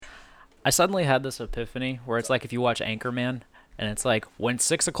I suddenly had this epiphany where it's like if you watch Anchorman, and it's like when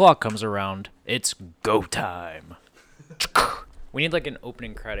 6 o'clock comes around, it's go time. We need like an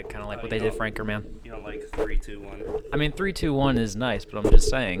opening credit, kind of like what they did for Anchorman. You don't like 3, 2, 1. I mean, 3, 2, 1 is nice, but I'm just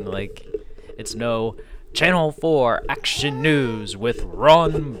saying, like, it's no Channel 4 Action News with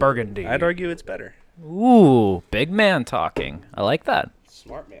Ron Burgundy. I'd argue it's better. Ooh, big man talking. I like that.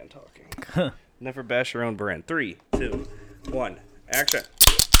 Smart man talking. Never bash your own brand. 3, 2, 1. Action.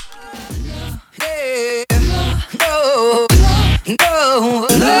 Hey, no, no,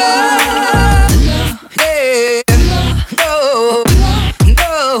 hey, no,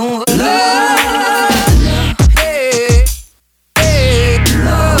 no, hey, hey,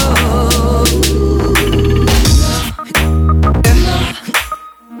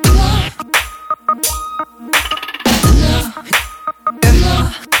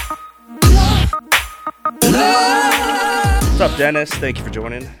 What's up, Dennis? Thank you for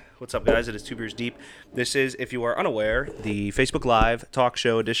joining. What's up, guys? It is Two Beers Deep. This is, if you are unaware, the Facebook Live talk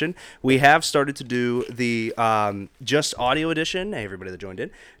show edition. We have started to do the Just Audio edition. Hey, everybody that joined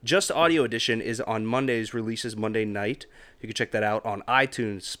in. Just Audio edition is on Mondays, releases Monday night. You can check that out on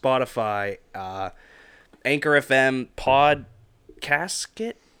iTunes, Spotify, Anchor FM,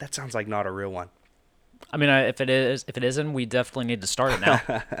 Podcasket. That sounds like not a real one. I mean, if it isn't, we definitely need to start it now.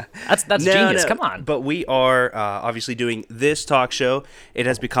 That's genius. No. Come on. But we are obviously doing this talk show. It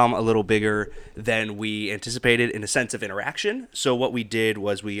has become a little bigger than we anticipated in a sense of interaction. So what we did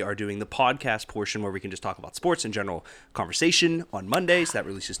was we are doing the podcast portion where we can just talk about sports and general conversation on Mondays. That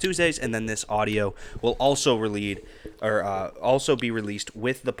releases Tuesdays, and then this audio will also also be released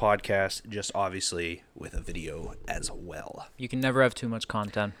with the podcast, just obviously with a video as well. You can never have too much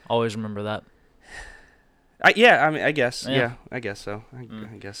content. Always remember that. I guess. Yeah, I guess so. I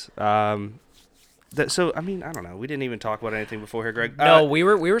guess. So, I mean, I don't know. We didn't even talk about anything before here, Greg. No, we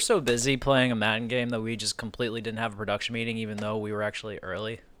were so busy playing a Madden game that we just completely didn't have a production meeting, even though we were actually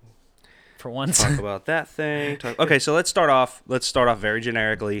early. For once. Talk about that thing. Okay, so let's start off very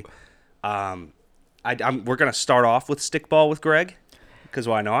generically. We're gonna start off with stickball with Greg, because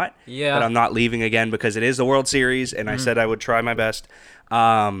why not? Yeah. But I'm not leaving again because it is the World Series, and I said I would try my best.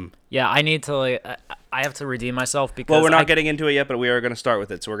 Yeah, I need to. I have to redeem myself because. Well, we're not getting into it yet, but we are going to start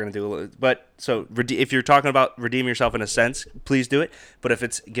with it. So we're going to do a little. But so if you're talking about redeem yourself in a sense, please do it. But if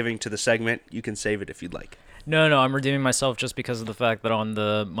it's giving to the segment, you can save it if you'd like. No, I'm redeeming myself just because of the fact that on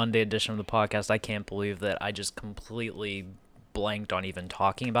the Monday edition of the podcast, I can't believe that I just completely blanked on even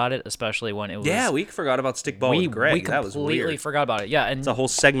talking about it, especially when it was. Yeah, we forgot about stickball with Greg. That was weird. We completely forgot about it. Yeah, and it's a whole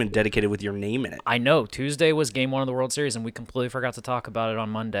segment dedicated with your name in it. I know. Tuesday was Game 1 of the World Series, and we completely forgot to talk about it on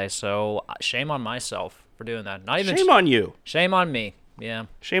Monday. So shame on myself for doing that. Not even shame on you. Shame on me. Yeah.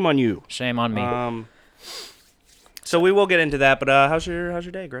 Shame on you. Shame on me. So we will get into that, but how's your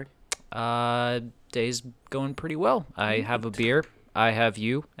day, Greg? Day's going pretty well. I have a beer, I have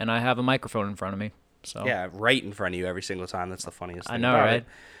you, and I have a microphone in front of me. So yeah, right in front of you every single time. That's the funniest thing. I know,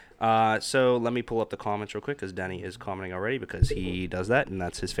 right? So let me pull up the comments real quick because Denny is commenting already because he does that and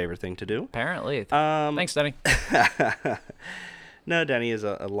that's his favorite thing to do. Apparently. Thanks, Denny. No, Denny is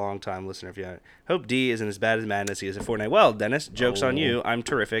a long-time listener. If you haven't. Hope D isn't as bad as Madden as he is at Fortnite. Well, Dennis, joke's on you. I'm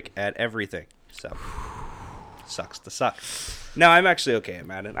terrific at everything. So, sucks to suck. No, I'm actually okay at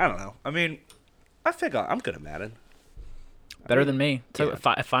Madden. I don't know. I mean, I think I'm good at Madden. Better than me. Yeah.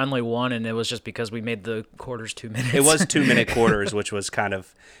 I finally won, and it was just because we made the quarters 2 minutes. It was 2-minute quarters, which was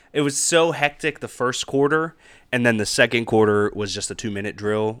it was so hectic the first quarter, and then the second quarter was just a 2-minute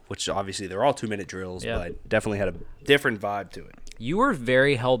drill, which obviously they're all 2-minute drills, but definitely had a different vibe to it. You were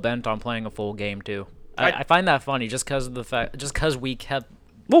very hell-bent on playing a full game, too. I find that funny just because we kept...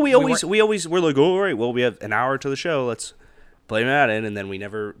 Well, we're like, oh, all right, well, we have an hour to the show, let's play Madden, and then we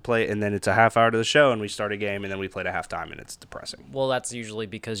never play, and then it's a half hour to the show, and we start a game, and then we played a halftime, and it's depressing. Well, that's usually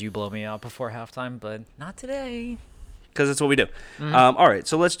because you blow me out before halftime, but not today. Because that's what we do. Mm-hmm. All right,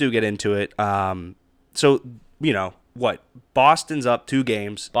 so let's get into it. So, you know, what? Boston's up 2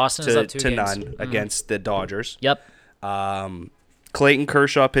 games to none against the Dodgers. Yep. Clayton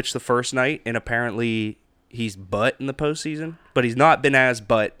Kershaw pitched the first night, and apparently he's butt in the postseason, but he's not been as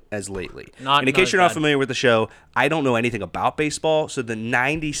butt as lately. And in case you're not familiar with the show, I don't know anything about baseball, so the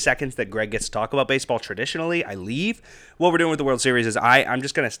 90 seconds that Greg gets to talk about baseball traditionally, I leave. What we're doing with the World Series is I'm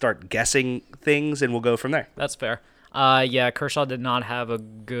just going to start guessing things, and we'll go from there. That's fair. Yeah, Kershaw did not have a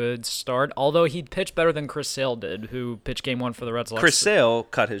good start, although he pitched better than Chris Sale did, who pitched Game 1 for the Red Sox. Chris Sale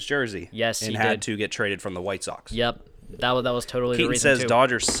cut his jersey. Yes, he did. And had to get traded from the White Sox. Yep. That was totally Keaton the reason, says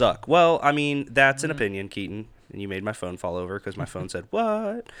Dodgers suck. Well, I mean, that's an opinion, Keaton. And you made my phone fall over because my phone said,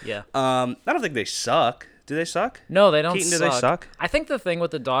 what? Yeah. I don't think they suck. Do they suck? No, they don't Keaton, suck. do they suck? I think the thing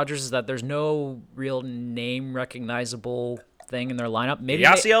with the Dodgers is that there's no real name recognizable thing in their lineup. Maybe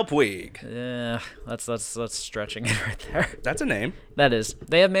Yasiel Puig. that's stretching it right there. That's a name. That is.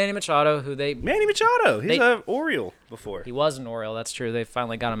 They have Manny Machado, who Manny Machado. He's an Oriole before. he was an Oriole. That's true. They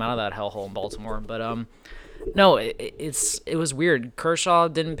finally got him out of that hellhole in Baltimore. But no, it was weird. Kershaw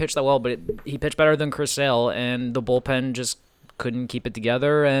didn't pitch that well, but he pitched better than Chris Sale, and the bullpen just couldn't keep it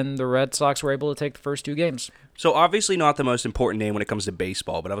together, and the Red Sox were able to take the first 2 games. So obviously not the most important name when it comes to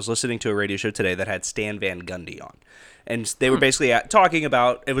baseball, but I was listening to a radio show today that had Stan Van Gundy on. And they were basically talking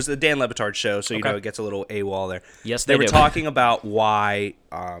about, it was the Dan Le Batard show, so it gets a little AWOL there. Yes, they were do. talking about why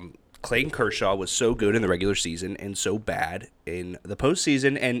Clayton Kershaw was so good in the regular season and so bad in the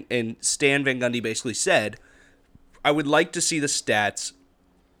postseason. And Stan Van Gundy basically said, I would like to see the stats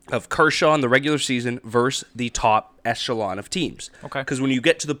of Kershaw in the regular season versus the top echelon of teams. Okay. Because when you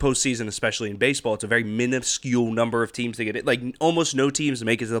get to the postseason, especially in baseball, it's a very minuscule number of teams to get it. Like, almost no teams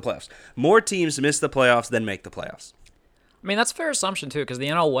make it to the playoffs. More teams miss the playoffs than make the playoffs. I mean, that's a fair assumption, too, because the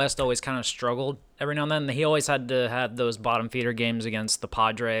NL West always kind of struggled every now and then. He always had to have those bottom feeder games against the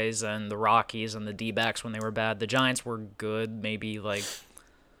Padres and the Rockies and the D-backs when they were bad. The Giants were good, maybe, like,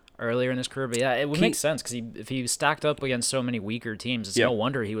 earlier in his career. But, yeah, it would make sense, because if he stacked up against so many weaker teams, it's no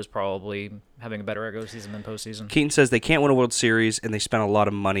wonder he was probably having a better regular season than postseason. Keaton says they can't win a World Series, and they spent a lot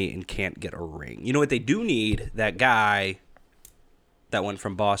of money and can't get a ring. You know what they do need? That guy that went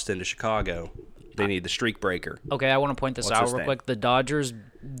from Boston to Chicago. They need the streak breaker. Okay, I want to point this What's out his real name? quick. The Dodgers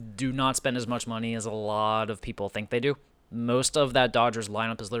do not spend as much money as a lot of people think they do. Most of that Dodgers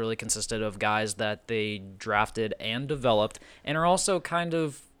lineup is literally consisted of guys that they drafted and developed and are also kind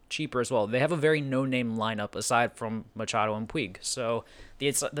of cheaper as well. They have a very no-name lineup aside from Machado and Puig. So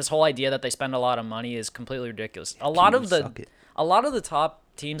this whole idea that they spend a lot of money is completely ridiculous. A lot of the top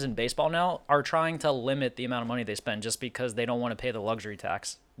teams in baseball now are trying to limit the amount of money they spend just because they don't want to pay the luxury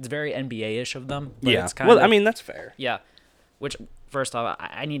tax. It's very NBA-ish of them. But Yeah. it's kind of, I mean, that's fair. yeah. Which, first off,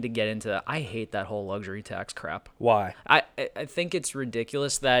 I need to get into. I hate that whole luxury tax crap. Why? I think it's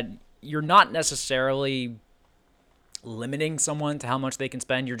ridiculous that you're not necessarily limiting someone to how much they can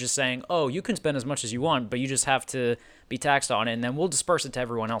spend. You're just saying, oh, you can spend as much as you want, but you just have to be taxed on it, and then we'll disperse it to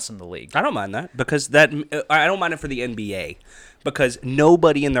everyone else in the league. I don't mind that because I don't mind it for the NBA because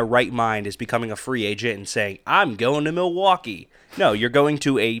nobody in their right mind is becoming a free agent and saying, I'm going to Milwaukee. No, you're going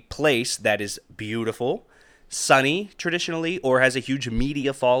to a place that is beautiful, sunny traditionally, or has a huge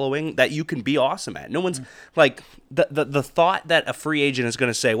media following that you can be awesome at. No one's like the thought that a free agent is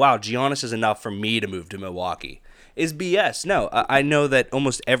going to say, wow, Giannis is enough for me to move to Milwaukee is BS. No, I know that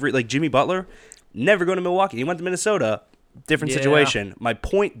almost like Jimmy Butler, never going to Milwaukee. He went to Minnesota, different situation. My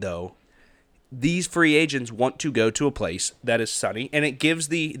point, though, these free agents want to go to a place that is sunny, and it gives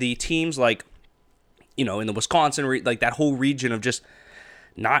the teams like, you know, in the Wisconsin, like that whole region of just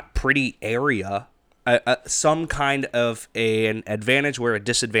not pretty area, some kind of an advantage where a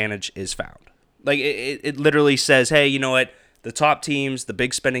disadvantage is found. Like it literally says, hey, you know what? The top teams, the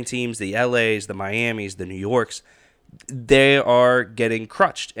big spending teams, the LAs, the Miamis, the New Yorks, they are getting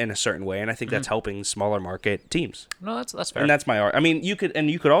crutched in a certain way, and I think that's helping smaller market teams. No, that's fair. And that's my art. I mean, you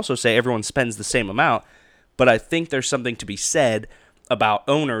could also say everyone spends the same amount, but I think there's something to be said about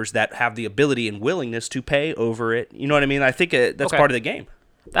owners that have the ability and willingness to pay over it. You know what I mean? I think that's part of the game.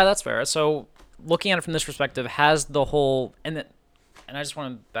 That's fair. So looking at it from this perspective, has the whole and I just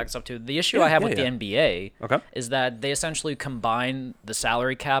want to back this up too. The issue I have with the NBA is that they essentially combine the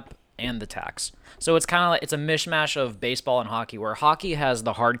salary cap and the tax. So it's kind of like it's a mishmash of baseball and hockey, where hockey has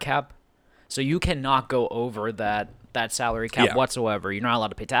the hard cap, so you cannot go over that salary cap whatsoever. You're not allowed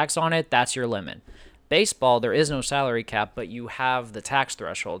to pay tax on it. That's your limit. Baseball, there is no salary cap, but you have the tax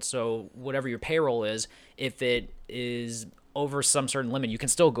threshold. So whatever your payroll is, if it is over some certain limit, you can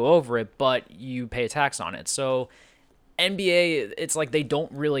still go over it, but you pay a tax on it. So NBA, it's like they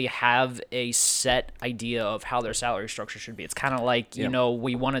don't really have a set idea of how their salary structure should be. It's kind of like, you know,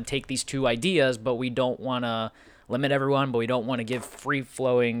 we want to take these two ideas, but we don't want to limit everyone, but we don't want to give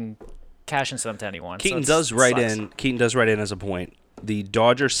free-flowing cash incentive to anyone. Keaton does write in as a point. The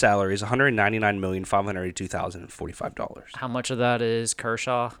Dodgers' salary is $199,582,045. How much of that is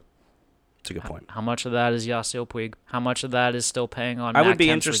Kershaw? That's a good point. How much of that is Yasiel Puig? How much of that is still paying on I Matt would be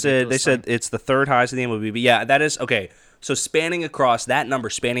Kemp's interested. They ridiculous said thing? it's the third highest in the MLB. But yeah, that is okay. So spanning across their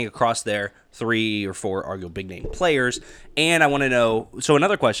 3 or 4 arguable big name players. And I want to know. So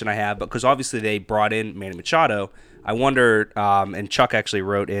another question I have, because obviously they brought in Manny Machado. I wonder, and Chuck actually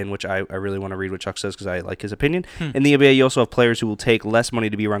wrote in, which I really want to read what Chuck says because I like his opinion. In the NBA, you also have players who will take less money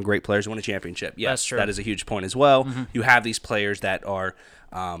to be around great players who win a championship. Yes, That's true. That is a huge point as well. You have these players that are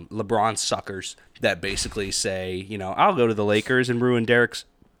LeBron suckers that basically say, you know, I'll go to the Lakers and ruin Derek's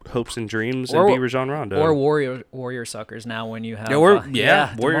hopes and dreams and be Rajon Rondo. Or Warrior suckers now when you have...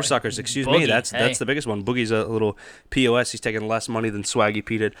 Warrior suckers, excuse me. That's the biggest one. Boogie's a little POS. He's taking less money than Swaggy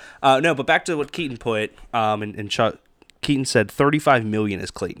P did. No, but back to what Keaton put, and Chuck, Keaton said $35 million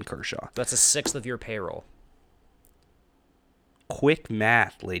is Clayton Kershaw. That's a sixth of your payroll. Quick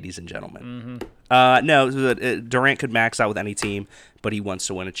math, ladies and gentlemen. No, Durant could max out with any team, but he wants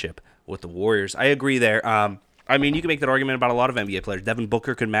to win a chip with the Warriors. I agree there. I mean, you can make that argument about a lot of NBA players. Devin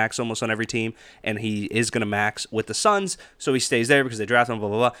Booker could max almost on every team, and he is going to max with the Suns, so he stays there because they draft him, blah,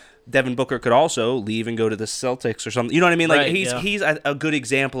 blah, blah. Devin Booker could also leave and go to the Celtics or something. You know what I mean? Like he's a good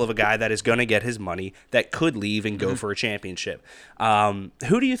example of a guy that is going to get his money, that could leave and go for a championship.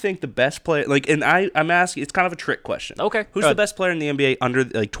 Who do you think the best player, like, and I'm asking, it's kind of a trick question. Okay. Who's the best player in the NBA under,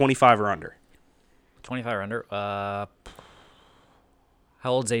 like, 25 or under? 25 or under? How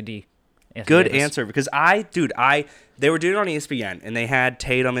old's AD? Anthony Good Davis. answer, because they were doing it on ESPN, and they had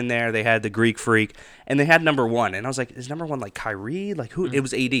Tatum in there, they had the Greek Freak, and they had number one, and I was like, is number one like Kyrie? Like who? It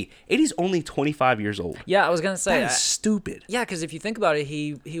was AD. AD's only 25 years old. Yeah, I was gonna say that is stupid. Yeah, because if you think about it,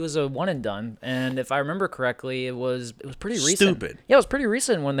 he was a one and done, and if I remember correctly, it was pretty recent. Stupid. Yeah, it was pretty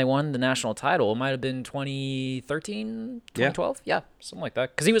recent when they won the national title. It might have been 2013, 2012. Yeah, something like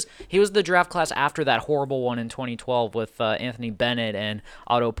that. Because he was the draft class after that horrible one in 2012 with Anthony Bennett and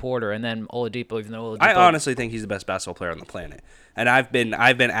Otto Porter, and then Oladipo. Even though Oladipo, I honestly think he's the best basketball player on the planet, and I've been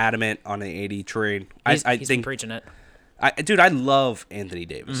adamant on the AD train. He's think been preaching it. I love Anthony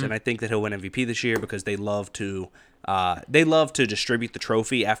Davis, and I think that he'll win MVP this year because they love to distribute the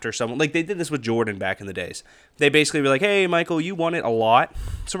trophy after someone, like they did this with Jordan back in the days. They basically were like, "Hey, Michael, you won it a lot,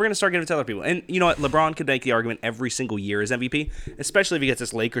 so we're gonna start giving it to other people." And you know what? LeBron could make the argument every single year as MVP, especially if he gets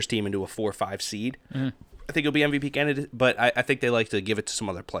this Lakers team into a 4-5 seed. I think he'll be MVP candidate, but I think they like to give it to some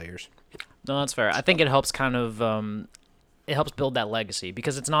other players. No, that's fair. I think it helps kind of it helps build that legacy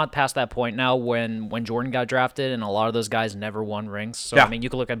because it's not past that point now when Jordan got drafted and a lot of those guys never won rings. So I mean, you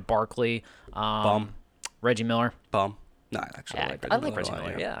could look at Barkley, Reggie Miller. No, actually, I like Reggie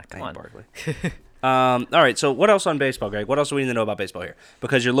Miller. Yeah, come on. Barkley. All right, so what else on baseball, Greg? What else do we need to know about baseball here?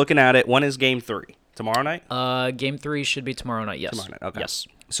 Because you're looking at it. When is Game 3? Tomorrow night? Game 3 should be tomorrow night. Yes. Tomorrow night. Okay. Yes.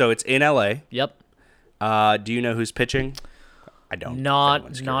 So it's in LA. Yep. Do you know who's pitching? I don't. Not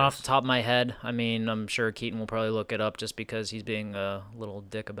off the top of my head. I mean, I'm sure Keaton will probably look it up just because he's being a little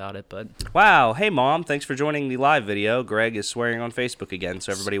dick about it. But wow, hey Mom, thanks for joining the live video. Greg is swearing on Facebook again,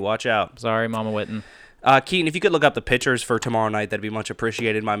 so everybody watch out. Sorry, Mama Witten. Keaton, if you could look up the pitchers for tomorrow night, that'd be much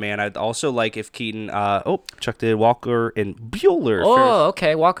appreciated, my man. I'd also like if Keaton, Chuck did Walker and Buehler. Oh,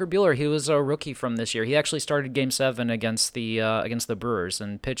 okay, Walker Buehler. He was a rookie from this year. He actually started Game 7 against the Brewers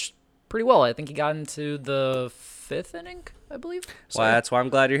and pitched pretty well. I think he got into the 5th inning, I believe. So, well, that's why I'm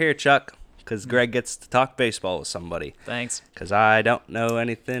glad you're here, Chuck, because Greg gets to talk baseball with somebody. Thanks. Because I don't know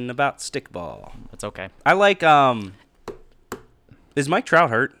anything about stickball. That's okay. I like, is Mike Trout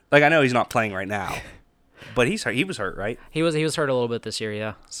hurt? Like, I know he's not playing right now, but he's hurt. He was hurt, right? He was hurt a little bit this year,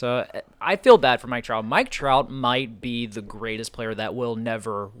 yeah. So I feel bad for Mike Trout. Mike Trout might be the greatest player that will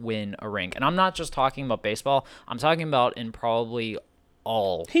never win a ring. And I'm not just talking about baseball. I'm talking about in probably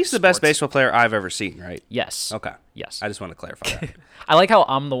all He's sports. The best baseball player I've ever seen, right? Yes. Okay. Yes. I just want to clarify that. I like how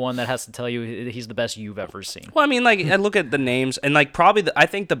I'm the one that has to tell you he's the best you've ever seen. Well, I mean, like, I look at the names, and, like, probably I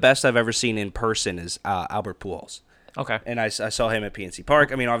think the best I've ever seen in person is Albert Pujols. Okay. And I saw him at PNC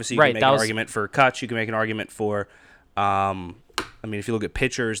Park. I mean, obviously, you can make an argument for Kutch. You can make an argument for, I mean, if you look at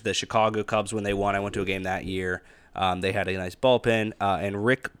pitchers, the Chicago Cubs, when they won, I went to a game that year. They had a nice bullpen. And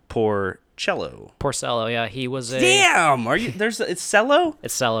Rick Porcello, yeah. He was a... Damn! It's Cello?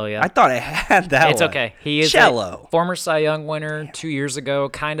 It's Cello, yeah. I thought I had that It's one. okay. He is Cello. a former Cy Young winner 2 years ago.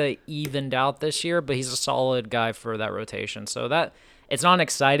 Kind of evened out this year, but he's a solid guy for that rotation. So that... It's not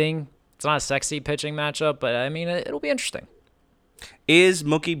exciting. It's not a sexy pitching matchup, but, I mean, it'll be interesting. Is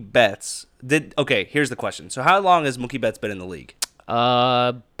Mookie Betts... Okay, here's the question. So how long has Mookie Betts been in the league?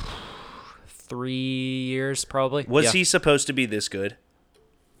 3 years, probably. Was he supposed to be this good?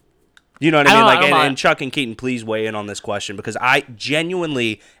 You know what I mean? And Chuck and Keaton, please weigh in on this question, because I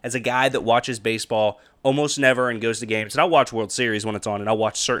genuinely, as a guy that watches baseball almost never and goes to games, and I'll watch World Series when it's on, and I'll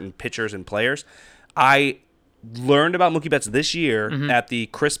watch certain pitchers and players, I learned about Mookie Betts this year at the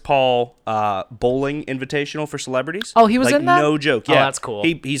Chris Paul bowling invitational for celebrities. Oh, he was in that? No joke. Yeah, oh, that's cool.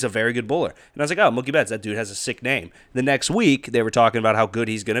 He's a very good bowler. And I was like, oh, Mookie Betts, that dude has a sick name. The next week, they were talking about how good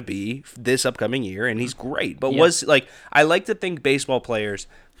he's going to be this upcoming year, and he's great. But I like to think baseball players,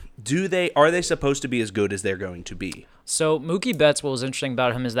 are they supposed to be as good as they're going to be? So Mookie Betts, what was interesting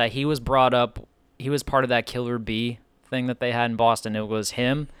about him is that he was brought up, he was part of that Killer Bee thing that they had in Boston. It was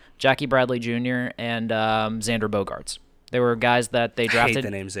him, Jackie Bradley Jr., and Xander Bogaerts. They were guys that they drafted. I hate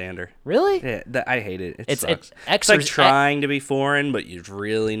the name Xander. Really? Yeah, I hate it. It sucks. It's like trying to be foreign, but you're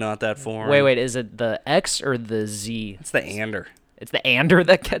really not that foreign. Wait. Is it the X or the Z? It's the Ander. It's the Ander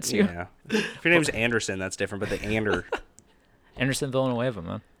that gets you? Yeah. If your name's Anderson, that's different, but the Ander. Anderson Villanueva,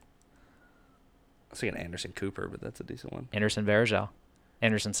 man. I was thinking Anderson Cooper, but that's a decent one. Anderson Varejao.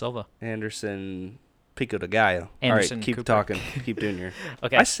 Anderson Silva. Anderson Pico de Gallo. Anderson All right, keep Cooper. talking. Keep doing your...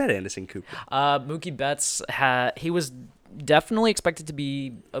 Okay. I said Anderson Cooper. Mookie Betts, he was definitely expected to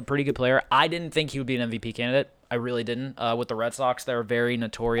be a pretty good player. I didn't think he would be an MVP candidate. I really didn't. With the Red Sox, they're very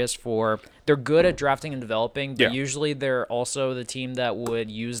notorious for... They're good at drafting and developing, but usually they're also the team that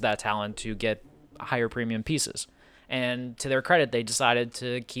would use that talent to get higher premium pieces. And to their credit, they decided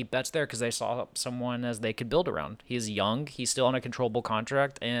to keep Betts there because they saw someone as they could build around. He's young. He's still on a controllable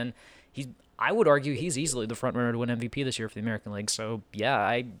contract, and I would argue he's easily the front runner to win MVP this year for the American League. So, yeah,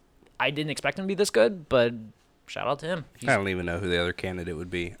 I didn't expect him to be this good, but shout out to him. I don't even know who the other candidate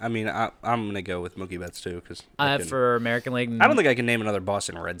would be. I mean, I'm going to go with Mookie Betts, too. Cause for American League... I don't think I can name another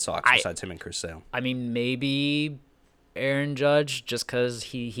Boston Red Sox besides him and Chris Sale. I mean, maybe Aaron Judge, just because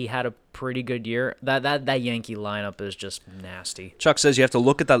he had a pretty good year. That Yankee lineup is just nasty. Chuck says you have to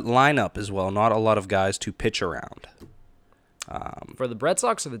look at that lineup as well. Not a lot of guys to pitch around. For the Red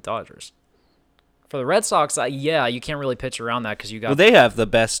Sox or the Dodgers? For the Red Sox, you can't really pitch around that because you got... Well, they have the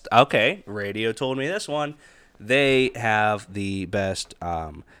best... Okay, radio told me this one. They have the best...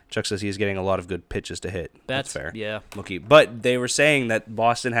 Chuck says he's getting a lot of good pitches to hit. That's fair. Yeah. Mookie. But they were saying that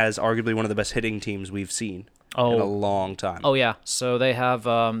Boston has arguably one of the best hitting teams we've seen in a long time. Oh, yeah. So they have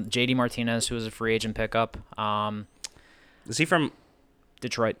J.D. Martinez, who is a free agent pickup. Is he from...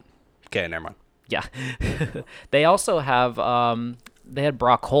 Detroit. Okay, never mind. Yeah. They also have... They had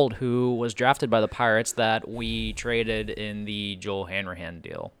Brock Holt, who was drafted by the Pirates that we traded in the Joel Hanrahan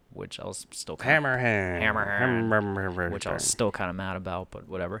deal, which I was still kind of mad about, but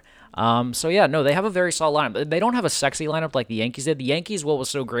whatever. So yeah, no, they have a very solid lineup. They don't have a sexy lineup like the Yankees did. The Yankees, what was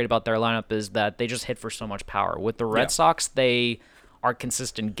so great about their lineup is that they just hit for so much power. With the Red Sox, they are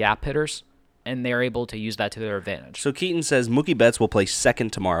consistent gap hitters, and they're able to use that to their advantage. So Keaton says Mookie Betts will play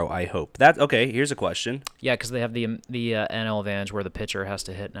second tomorrow, I hope. Okay, here's a question. Yeah, because they have the NL advantage where the pitcher has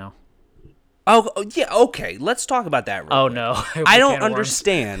to hit now. Oh, yeah, okay. Let's talk about that real quick. No. I don't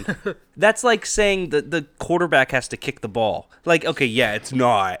understand. That's like saying that the quarterback has to kick the ball. Like, okay, yeah, it's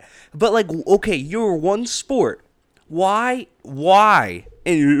not. But, like, okay, you're one sport. Why?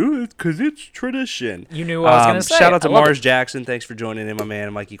 Because it's tradition. You knew what I was going to say. Shout out to Mars Jackson. Thanks for joining in, my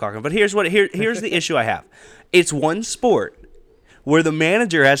man, Mikey Cochran. But here's the issue I have. It's one sport where the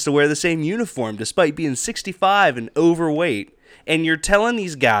manager has to wear the same uniform despite being 65 and overweight. And you're telling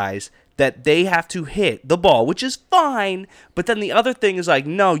these guys that they have to hit the ball, which is fine. But then the other thing is like,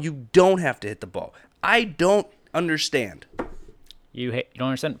 no, you don't have to hit the ball. I don't understand. You don't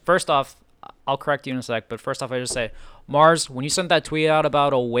understand? First off, I'll correct you in a sec, but first off, I just say, Mars, when you sent that tweet out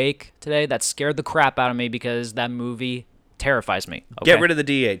about Awake today, that scared the crap out of me because that movie terrifies me. Okay? Get rid of the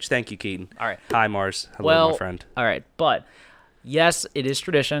DH. Thank you, Keaton. All right. Hi, Mars. Hello, my friend. All right, but yes, it is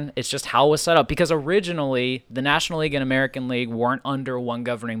tradition. It's just how it was set up because originally the National League and American League weren't under one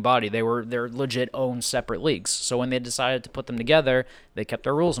governing body. They're legit own separate leagues. So when they decided to put them together, they kept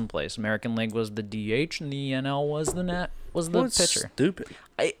their rules in place. American League was the DH and the NL was the pitcher. Stupid.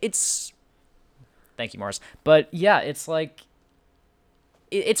 Thank you, Mars. But yeah, it's like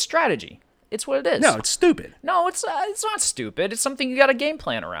it's strategy. It's what it is. No, it's stupid. No, it's not stupid. It's something you got a game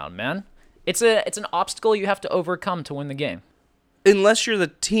plan around, man. It's an obstacle you have to overcome to win the game. Unless you're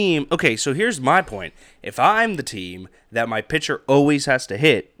the team. Okay, so here's my point. If I'm the team that my pitcher always has to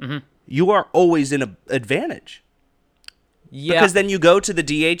hit, you are always in an advantage. Yeah. Because then you go to the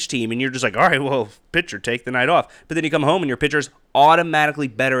DH team and you're just like, all right, well, pitcher, take the night off. But then you come home and your pitcher's automatically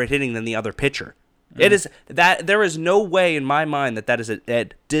better at hitting than the other pitcher. It is that there is no way in my mind that is a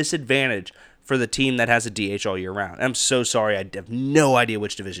disadvantage for the team that has a DH all year round. I'm so sorry. I have no idea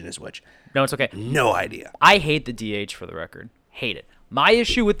which division is which. No, it's okay. No idea. I hate the DH for the record. Hate it. My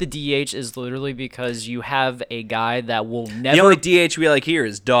issue with the DH is literally because you have a guy that will never... The only DH we like here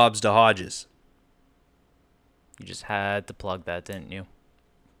is Dobbs to Hodges. You just had to plug that, didn't you?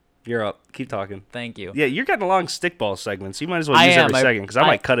 You're up. Keep talking. Thank you. Yeah, you're getting a long stickball segment, so you might as well use every second, because I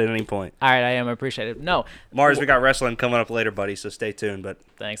might cut at any point. All right, I am. I appreciate it. No. Mars, we got wrestling coming up later, buddy, so stay tuned. But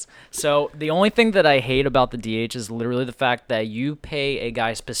thanks. So the only thing that I hate about the DH is literally the fact that you pay a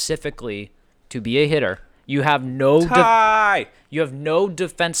guy specifically to be a hitter. You have no you have no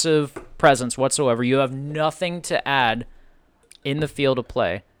defensive presence whatsoever. You have nothing to add in the field of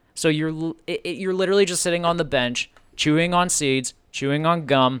play. So you're literally just sitting on the bench, chewing on seeds, chewing on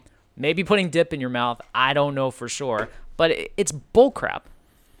gum, maybe putting dip in your mouth. I don't know for sure, but it's bullcrap.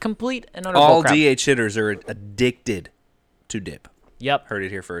 Complete and utter All bullcrap. DH hitters are addicted to dip. Yep. Heard it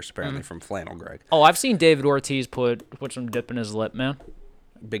here first, apparently, from Flannel Greg. Oh, I've seen David Ortiz put some dip in his lip, man.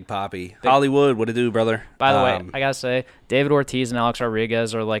 Big Poppy. Hollywood, what it do, brother? By the way, I gotta say, David Ortiz and Alex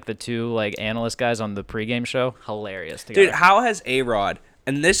Rodriguez are like the two like analyst guys on the pregame show. Hilarious together. Dude, how has A-Rod,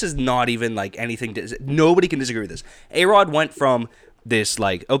 and this is not even like anything, nobody can disagree with this. A-Rod went from this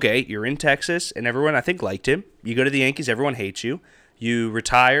like, okay, you're in Texas, and everyone I think liked him. You go to the Yankees, everyone hates you. You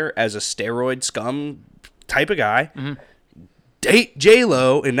retire as a steroid scum type of guy. Date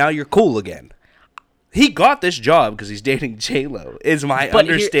J-Lo, and now you're cool again. He got this job because he's dating J-Lo, is my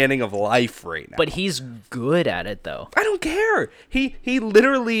understanding of life right now. But he's good at it, though. I don't care. He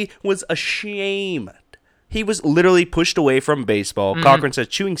literally was ashamed. He was literally pushed away from baseball. Cochran says,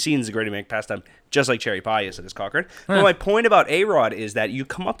 chewing scenes is a great American pastime, just like cherry pie is, says Cochran. But my point about A-Rod is that you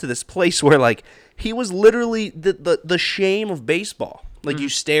come up to this place where, like, he was literally the shame of baseball. Like, you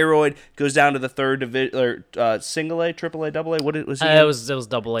steroid, goes down to the third division, or single A, triple A, double A. What was he? It was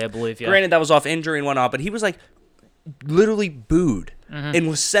double A, I believe, yeah. Granted, that was off injury and whatnot, but he was, like, literally booed and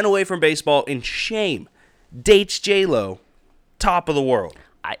was sent away from baseball in shame. Dates J-Lo, top of the world.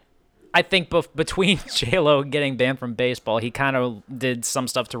 I think between J-Lo getting banned from baseball, he kind of did some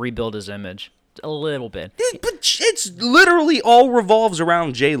stuff to rebuild his image. A little bit. But it's literally all revolves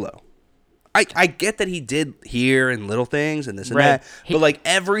around J-Lo. I get that he did here and little things and this and that, but like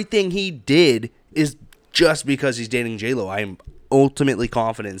everything he did is just because he's dating J-Lo. I am ultimately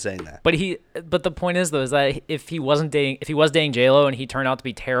confident in saying that. But the point is though, is that if he was dating J-Lo and he turned out to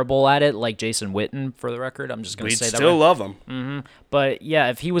be terrible at it, like Jason Witten, for the record, I'm just gonna say that. We'd still love him. But yeah,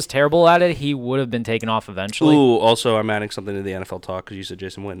 if he was terrible at it, he would have been taken off eventually. Ooh, also I'm adding something to the NFL talk because you said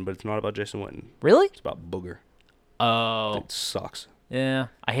Jason Witten, but it's not about Jason Witten. Really? It's about Booger. Oh, it sucks. Yeah,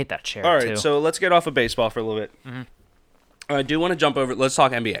 I hate that chair. All right, so let's get off of baseball for a little bit. I do want to jump over. Let's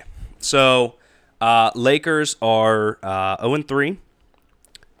talk NBA. So, Lakers are 0-3.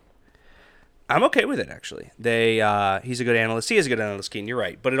 I'm okay with it, actually. He's a good analyst. He is a good analyst, Keen. You're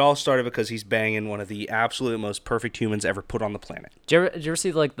right. But it all started because he's banging one of the absolute most perfect humans ever put on the planet. Did you ever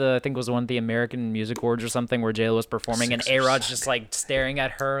see, like, I think it was one of the American Music Awards or something where J-Lo was performing and A-Rod's just, like, staring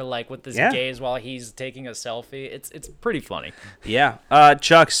at her, like, with this gaze while he's taking a selfie? It's pretty funny. Yeah.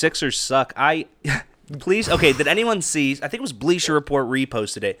 Chuck, Sixers suck. Please, okay, did anyone see, I think it was Bleacher Report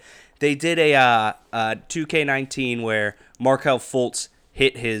reposted it. They did a 2K19 where Markelle Fultz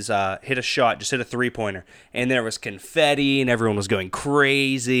hit a shot, just hit a three-pointer, and there was confetti, and everyone was going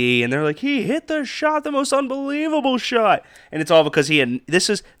crazy, and they're like, he hit the shot, the most unbelievable shot, and it's all because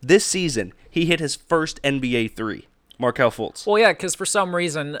this season, he hit his first NBA three, Markelle Fultz. Well, yeah, because for some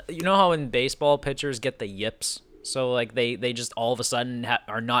reason, you know how in baseball pitchers get the yips? So, like, they just all of a sudden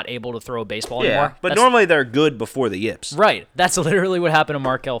are not able to throw a baseball anymore? But normally they're good before the yips. Right. That's literally what happened to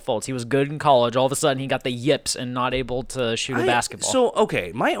Markelle Fultz. He was good in college. All of a sudden, he got the yips and not able to shoot a basketball. So,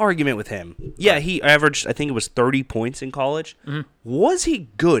 okay, my argument with him, he averaged, I think it was 30 points in college. Was he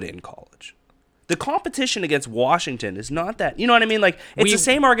good in college? The competition against Washington is not that, you know what I mean? Like, it's the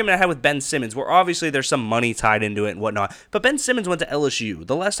same argument I had with Ben Simmons, where obviously there's some money tied into it and whatnot. But Ben Simmons went to LSU.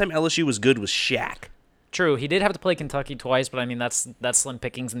 The last time LSU was good was Shaq. True, he did have to play Kentucky twice, but I mean that's slim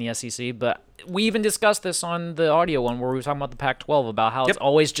pickings in the SEC. But we even discussed this on the audio one where we were talking about the Pac-12 about how it's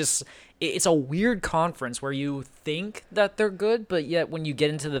always just it's a weird conference where you think that they're good, but yet when you get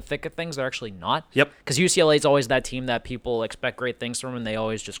into the thick of things, they're actually not. Yep. Because UCLA is always that team that people expect great things from, and they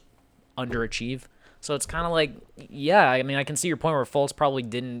always just underachieve. So it's kind of like, I mean, I can see your point where Fultz probably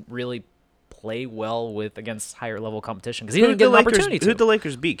didn't really play well against higher level competition because he didn't get an opportunity to. Who'd the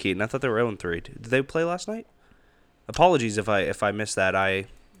Lakers beat, Keaton? I thought they were 0-3. Did they play last night? Apologies if I missed that. I'm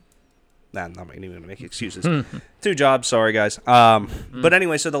not even going to make excuses. 2 jobs, sorry guys. But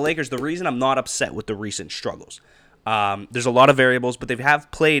anyway, so the Lakers, the reason I'm not upset with the recent struggles, there's a lot of variables, but they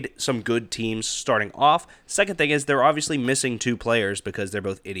have played some good teams starting off. Second thing is they're obviously missing 2 players because they're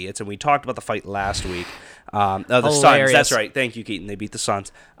both idiots, and we talked about the fight last week. The Suns, that's right. Thank you, Keaton. They beat the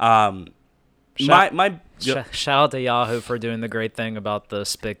Suns. Shout out to Yahoo for doing the great thing about the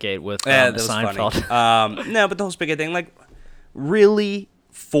Spitgate with Seinfeld. No, but the whole Spitgate thing, like, really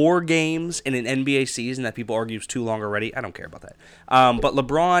 4 games in an NBA season that people argue is too long already. I don't care about that. But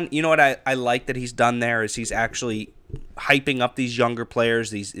LeBron, you know what I like that he's done there is he's actually hyping up these younger players.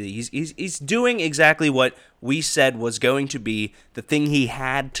 He's doing exactly what we said was going to be the thing he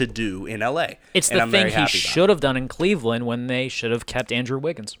had to do in LA. It's the thing he should have done in Cleveland when they should have kept Andrew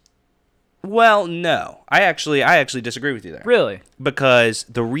Wiggins. Well, no. I actually disagree with you there. Really? Because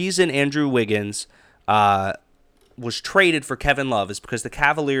the reason Andrew Wiggins was traded for Kevin Love is because the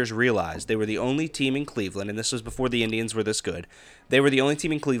Cavaliers realized they were the only team in Cleveland, and this was before the Indians were this good. They were the only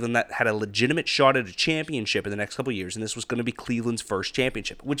team in Cleveland that had a legitimate shot at a championship in the next couple of years, and this was going to be Cleveland's first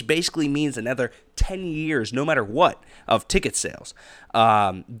championship, which basically means another 10 years, no matter what, of ticket sales.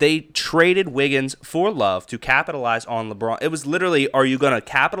 They traded Wiggins for Love to capitalize on LeBron. It was literally, are you going to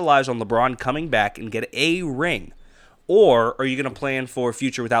capitalize on LeBron coming back and get a ring? Or are you going to plan for a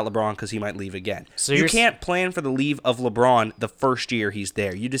future without LeBron because he might leave again? So you can't plan for the leave of LeBron the first year he's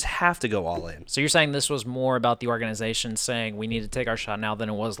there. You just have to go all in. So you're saying this was more about the organization saying we need to take our shot now than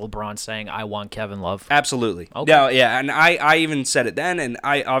it was LeBron saying I want Kevin Love? Absolutely. Okay. Yeah, and I even said it then, and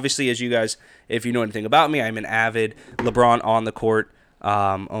I obviously, as you guys, if you know anything about me, I'm an avid LeBron on the court.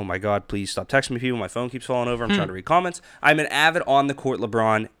 Oh my God, please stop texting me, people. My phone keeps falling over. I'm trying to read comments. I'm an avid on-the-court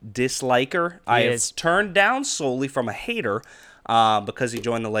LeBron disliker. I have turned down solely from a hater because he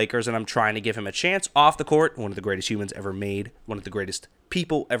joined the Lakers, and I'm trying to give him a chance off the court. One of the greatest humans ever made. One of the greatest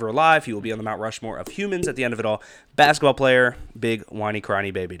people ever alive. He will be on the Mount Rushmore of humans at the end of it all. Basketball player, big, whiny,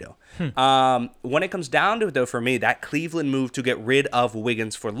 crying baby dough. When it comes down to it, though, for me, that Cleveland move to get rid of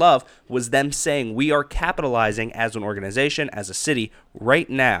Wiggins for Love was them saying we are capitalizing as an organization, as a city, right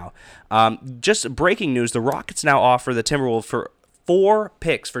now. Just breaking news, the Rockets now offer the Timberwolves for 4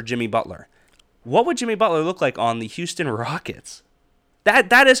 picks for Jimmy Butler. What would Jimmy Butler look like on the Houston Rockets?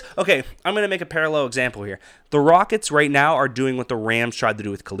 That is okay. I'm going to make a parallel example here. The Rockets right now are doing what the Rams tried to do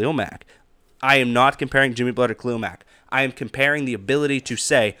with Khalil Mack. I am not comparing Jimmy Butler to Khalil Mack. I am comparing the ability to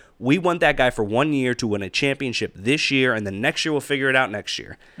say we want that guy for 1 year to win a championship this year, and then next year we'll figure it out next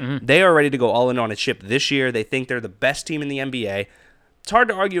year. They are ready to go all in on a chip this year. They think they're the best team in the NBA. It's hard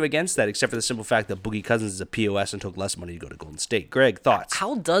to argue against that, except for the simple fact that Boogie Cousins is a POS and took less money to go to Golden State. Greg, thoughts?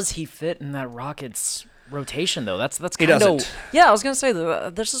 How does he fit in that Rockets rotation, though? That's kind of... Yeah, I was going to say,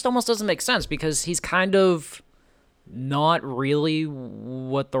 this just almost doesn't make sense because he's kind of not really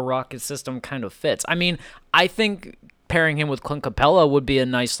what the Rockets system kind of fits. I mean, I think pairing him with Clint Capella would be a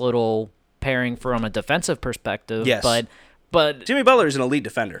nice little pairing from a defensive perspective. Yes. But Jimmy Butler is an elite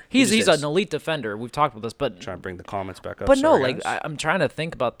defender. He's an elite defender. We've talked about this, but trying to bring the comments back up. But no, like I'm trying to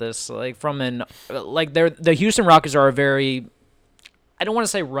think about this, like from an like the Houston Rockets are a very, I don't want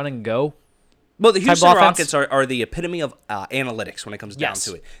to say run and go. Well, the Houston Rockets are the epitome of analytics when it comes down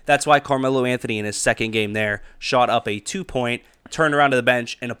to it. That's why Carmelo Anthony in his second game there shot up a 2-point, turned around to the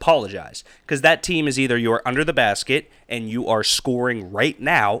bench, and apologized. Because that team is either you're under the basket and you are scoring right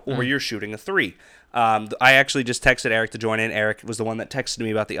now, or you're shooting a 3. I actually just texted Eric to join in. Eric was the one that texted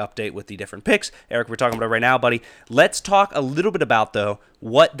me about the update with the different picks. Eric, we're talking about it right now, buddy. Let's talk a little bit about, though,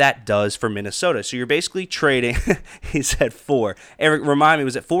 what that does for Minnesota. So you're basically trading, he said 4. Eric, remind me,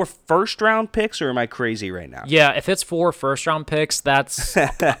 was it 4 first-round picks, or am I crazy right now? Yeah, if it's 4 first-round picks, that's...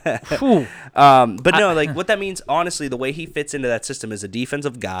 But no, like what that means, honestly, the way he fits into that system is a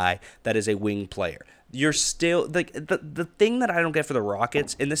defensive guy that is a wing player. You're still like the thing that I don't get for the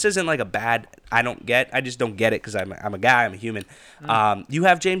Rockets, and this isn't like a bad I just don't get it because I'm a guy, I'm a human. You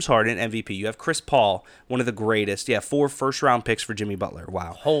have James Harden, MVP. You have Chris Paul, one of the greatest. Yeah, 4 first-round picks for Jimmy Butler.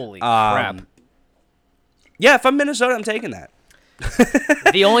 Wow, holy crap. Yeah, if I'm Minnesota, I'm taking that.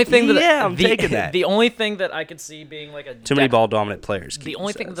 The only thing that I'm taking that. The only thing that I could see being like too many ball dominant players. The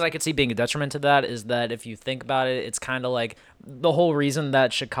only thing that I could see being a detriment to that is that if you think about it, it's kind of like the whole reason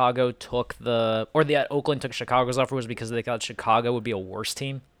that Chicago took Oakland took Chicago's offer was because they thought Chicago would be a worse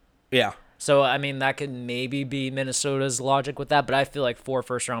team. Yeah. So I mean that could maybe be Minnesota's logic with that, but I feel like 4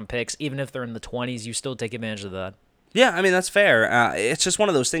 first-round picks, even if they're in the 20s, you still take advantage of that. Yeah, I mean that's fair. It's just one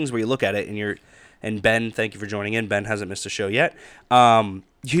of those things where you look at it and and Ben, thank you for joining in. Ben hasn't missed a show yet.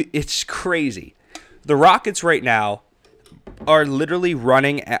 It's crazy. The Rockets right now are literally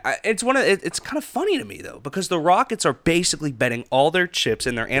running. It's kind of funny to me though, because the Rockets are basically betting all their chips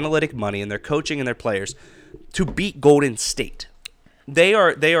and their analytic money and their coaching and their players to beat Golden State. They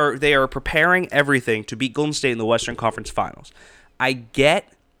are preparing everything to beat Golden State in the Western Conference Finals. I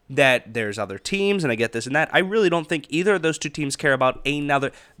get that there's other teams, and I get this and that. I really don't think either of those two teams care about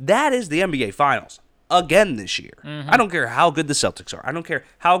another. That is the NBA Finals again this year. I don't care how good the Celtics are. I don't care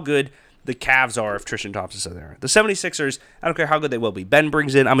how good the Cavs are if Tristan Thompson's there. The 76ers, I don't care how good they will be. Ben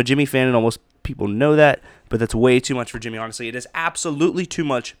brings in, I'm a Jimmy fan, and almost people know that, but that's way too much for Jimmy, honestly. It is absolutely too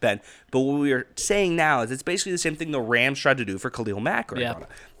much, Ben. But what we are saying now is it's basically the same thing the Rams tried to do for Khalil Mack right now.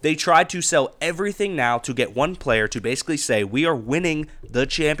 They tried to sell everything now to get one player to basically say, we are winning the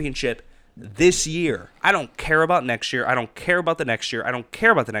championship this year. I don't care about next year. I don't care about the next year. I don't care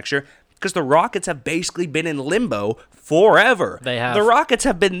about the next year. Because the Rockets have basically been in limbo forever. They have. The Rockets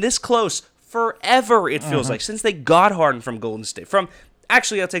have been this close forever, it feels like, since they got Harden from Golden State.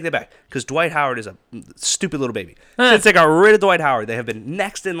 Actually, I'll take that back because Dwight Howard is a stupid little baby. Since they got rid of Dwight Howard, they have been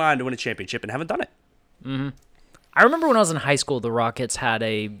next in line to win a championship and haven't done it. Mm-hmm. I remember when I was in high school, the Rockets had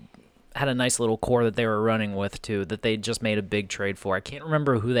a nice little core that they were running with, too, that they just made a big trade for. I can't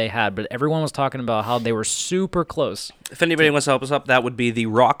remember who they had, but everyone was talking about how they were super close. If anybody wants to help us up, that would be the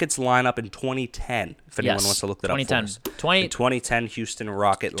Rockets lineup in 2010, if anyone wants to look that up for us. 2010 Houston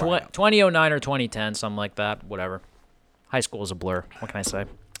Rocket lineup. 2009 or 2010, something like that, whatever. High school is a blur. What can I say?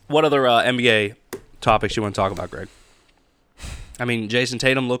 What other NBA topics you want to talk about, Greg? I mean, Jason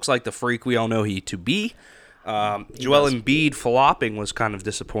Tatum looks like the freak we all know he to be. Joel Embiid flopping was kind of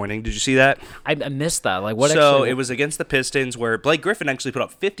disappointing. Did you see that? I missed that. Like what? So it was against the Pistons, where Blake Griffin actually put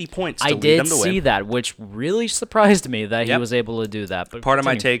up 50 points to lead them to win. I did see that, which really surprised me that he was able to do that. But part of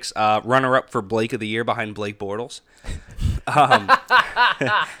my takes, runner-up for Blake of the Year behind Blake Bortles.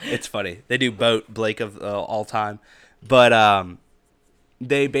 It's funny. They do boat Blake of all time, but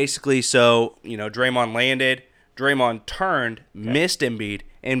they basically Draymond landed, Draymond turned, missed Embiid,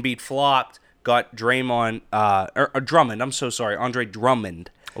 Embiid flopped. Got Draymond, Drummond. I'm so sorry, Andre Drummond.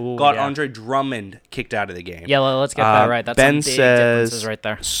 Andre Drummond kicked out of the game. Yeah, let's get that right. That's Ben some big says differences right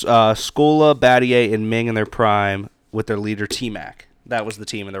there. Scola, Battier, and Ming in their prime with their leader T-Mac. That was the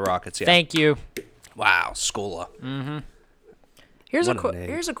team in the Rockets. Yeah. Thank you. Wow, Scola. Mm-hmm. Here's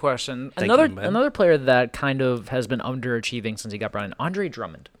a question. Another player that kind of has been underachieving since he got brought in, Andre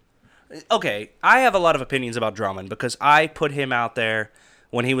Drummond. Okay, I have a lot of opinions about Drummond because I put him out there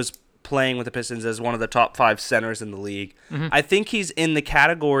when he was playing with the Pistons as one of the top 5 centers in the league. Mm-hmm. I think he's in the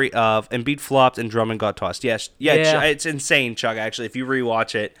category of Embiid flopped and Drummond got tossed. Yes, it's insane, Chuck, actually, if you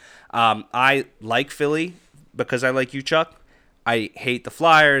rewatch it. I like Philly because I like you, Chuck. I hate the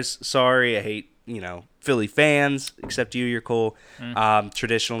Flyers. Sorry, I hate, Philly fans, except you're cool.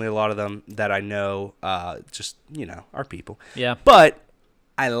 Traditionally, a lot of them that I know just, are people. Yeah. But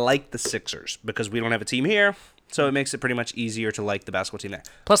I like the Sixers because we don't have a team here. So it makes it pretty much easier to like the basketball team there.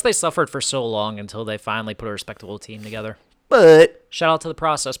 Plus, they suffered for so long until they finally put a respectable team together. But shout out to the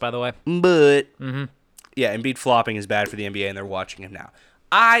process, by the way. But yeah, Embiid flopping is bad for the NBA, and they're watching him now.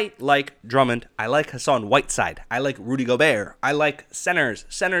 I like Drummond. I like Hassan Whiteside. I like Rudy Gobert. I like centers.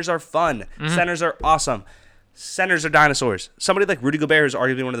 Centers are fun. Centers are awesome. Centers are dinosaurs. Somebody like Rudy Gobert, who's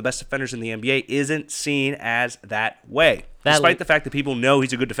arguably one of the best defenders in the NBA, isn't seen as that way. Despite the fact that people know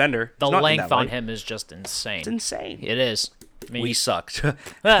he's a good defender. The length on him is just insane. It's insane. It is. We sucked.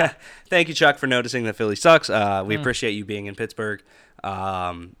 Thank you, Chuck, for noticing that Philly sucks. We appreciate you being in Pittsburgh,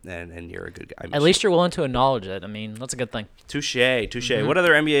 and you're a good guy. At least you're willing to acknowledge it. I mean, that's a good thing. Touche. What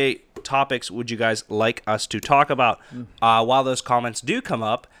other NBA topics would you guys like us to talk about? While those comments do come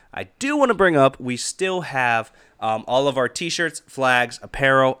up, I do want to bring up, we still have all of our T-shirts, flags,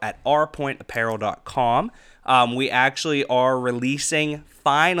 apparel at ourpointapparel.com. We actually are releasing,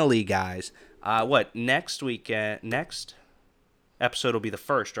 finally, guys, next weekend, next episode will be the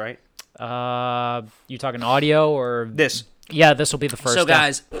first, right? You talking audio or? This. Yeah, this will be the first. So,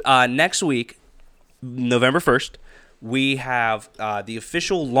 guys, next week, November 1st, we have the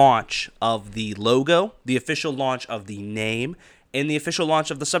official launch of the logo, the official launch of the name, and the official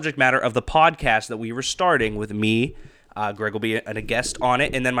launch of the subject matter of the podcast that we were starting with me. Greg will be a guest on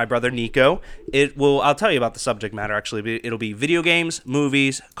it, and then my brother Nico. I'll tell you about the subject matter, actually. It'll be video games,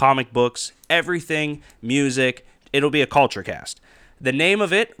 movies, comic books, everything, music. It'll be a culture cast. The name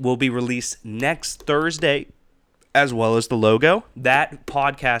of it will be released next Thursday, as well as the logo. That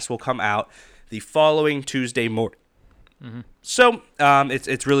podcast will come out the following Tuesday morning. So,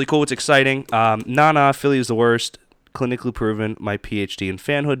 it's really cool. It's exciting. Philly is the worst. Clinically proven. My PhD in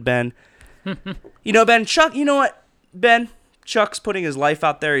fanhood, Ben. Ben, Chuck, you know what? Ben, Chuck's putting his life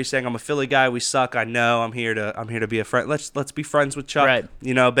out there. He's saying, I'm a Philly guy. We suck. I know. I'm here to be a friend. Let's be friends with Chuck. Right.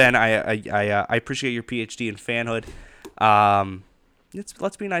 Ben, I appreciate your PhD in fanhood.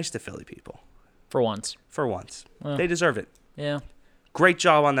 Let's be nice to Philly people. For once. Well, they deserve it. Yeah. Great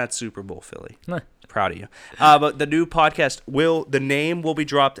job on that Super Bowl, Philly. Proud of you. But the new podcast the name will be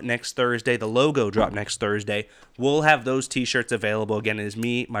dropped next Thursday. The logo dropped next Thursday. We'll have those T-shirts available. Again, it is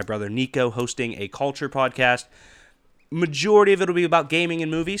me, my brother Nico, hosting a culture podcast. Majority of it will be about gaming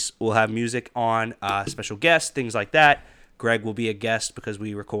and movies. We'll have music on, special guests, things like that. Greg will be a guest because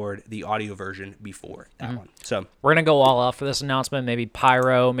we record the audio version before that one. So we're going to go all out for this announcement. Maybe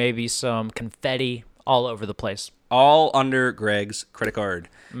pyro, maybe some confetti, all over the place. All under Greg's credit card.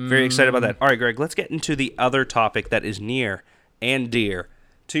 Very excited about that. All right, Greg, let's get into the other topic that is near and dear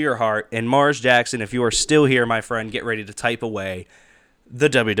to your heart. And Mars Jackson, if you are still here, my friend, get ready to type away the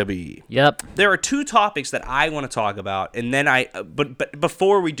WWE. Yep. There are two topics that I want to talk about, and then but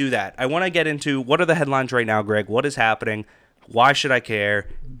before we do that, I want to get into what are the headlines right now, Greg? What is happening? Why should I care?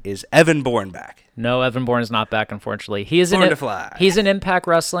 Is Evan Bourne back? No, Evan Bourne is not back, unfortunately. He is Born to Fly. He's in Impact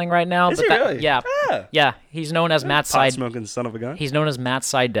Wrestling right now. Is he really? Yeah. Ah. Yeah. He's known as Matt Pot Seidel. smoking son of a gun. He's known as Matt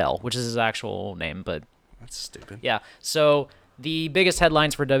Seidel, which is his actual name, but That's stupid. yeah. So the biggest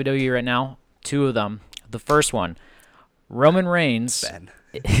headlines for WWE right now, 2 of them. The first one, Roman Reigns.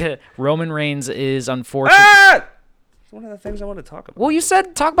 Ben. Roman Reigns is unfortunate. Ah! It's one of the things I want to talk about. Well, you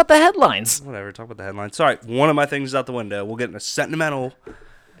said talk about the headlines. Whatever, talk about the headlines. Sorry, one of my things is out the window. We'll get into sentimental.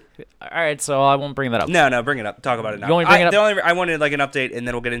 All right, so I won't bring that up. No, bring it up. Talk about it now. You want me to bring it up? I wanted like an update, and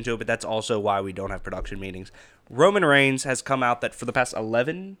then we'll get into it, but that's also why we don't have production meetings. Roman Reigns has come out that for the past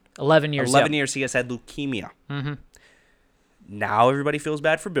 11 years. years he has had leukemia. Mm-hmm. Now everybody feels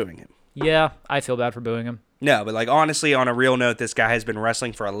bad for booing him. Yeah, I feel bad for booing him. No, but like honestly, on a real note, this guy has been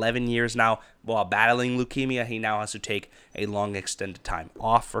wrestling for 11 years now while battling leukemia. He now has to take a long extended time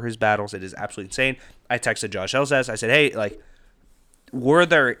off for his battles. It is absolutely insane. I texted Josh Elsas. I said, hey, like, were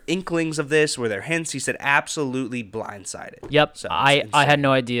there inklings of this? Were there hints? He said, absolutely blindsided. Yep, So I had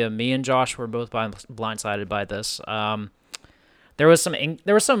no idea. Me and Josh were both blindsided by this. There was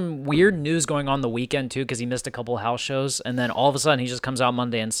some weird news going on the weekend too because he missed a couple house shows, and then all of a sudden he just comes out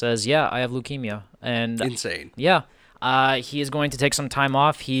Monday and says, "Yeah, I have leukemia." And Insane. Yeah, he is going to take some time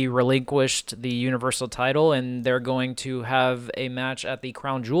off. He relinquished the Universal title, and they're going to have a match at the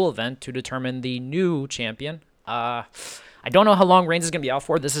Crown Jewel event to determine the new champion. I don't know how long Reigns is going to be out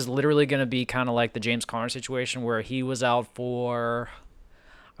for. This is literally going to be kind of like the James Conner situation where he was out for,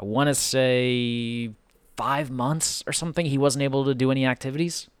 I want to say, 5 months or something. He wasn't able to do any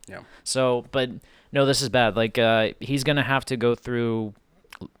activities. Yeah. So, but no, this is bad. Like, he's gonna have to go through.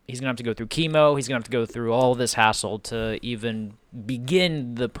 He's gonna have to go through chemo. He's gonna have to go through all this hassle to even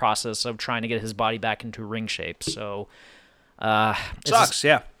begin the process of trying to get his body back into ring shape. So, Sucks.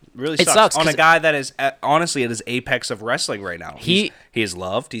 Yeah. Really It sucks. sucks On a 'cause guy that is honestly at his apex of wrestling right now. He is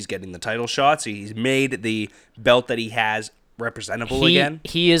loved. He's getting the title shots. He's made the belt that he has representable again.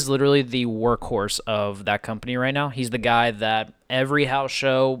 He is literally the workhorse of that company right now. He's the guy that every house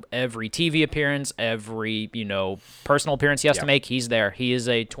show, every TV appearance, every, personal appearance he has to make, he's there. He is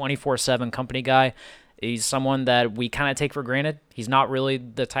a 24/7 company guy. He's someone that we kind of take for granted. He's not really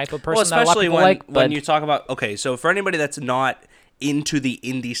the type of person that a lot of people like. When you talk about, okay, so for anybody that's not into the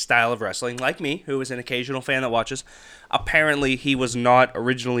indie style of wrestling, like me, who is an occasional fan that watches, apparently he was not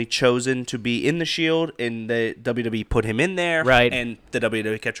originally chosen to be in the Shield, and the WWE put him in there, right? And the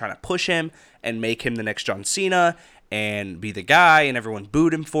WWE kept trying to push him and make him the next John Cena and be the guy, and everyone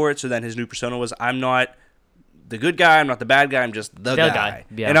booed him for it. So then his new persona was, I'm not the good guy, I'm not the bad guy, I'm just the guy.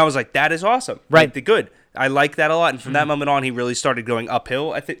 Yeah. And I was like, that is awesome. Right. Like, the good. I like that a lot. And from that moment on, he really started going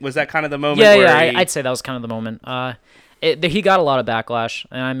uphill. I think, was that kind of the moment? I'd say that was kind of the moment. He got a lot of backlash.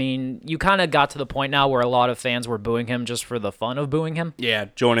 And I mean, you kind of got to the point now where a lot of fans were booing him just for the fun of booing him. Yeah,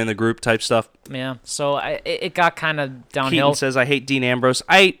 joining the group type stuff. Yeah, so it got kind of downhill. Keaton says, I hate Dean Ambrose.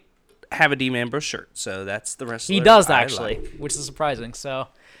 I have a Dean Ambrose shirt, so that's the wrestler. He does, actually, which is surprising. So,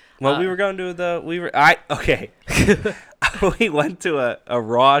 well, we were going to we went to a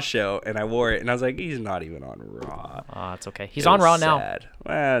Raw show, and I wore it, and I was like, he's not even on Raw. It's okay. He's on Raw now.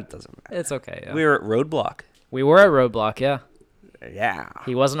 Well, it doesn't matter. It's okay. Yeah. We were at Roadblock. We were at Roadblock, yeah. Yeah.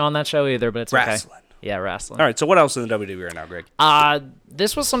 He wasn't on that show either, but it's wrestling. Okay. Yeah, wrestling. All right, so what else in the WWE right now, Greg?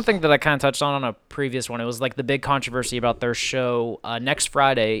 This was something that I kind of touched on a previous one. It was like the big controversy about their show next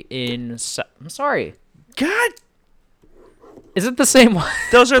Friday in... I'm sorry. God! Is it the same one?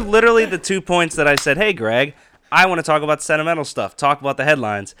 Those are literally the 2 points that I said, hey, Greg, I want to talk about sentimental stuff. Talk about the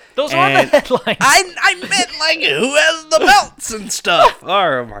headlines. Those are the headlines. I meant like who has the belts and stuff.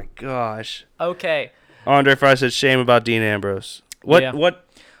 Oh, my gosh. Okay. Andre Fry said shame about Dean Ambrose. What?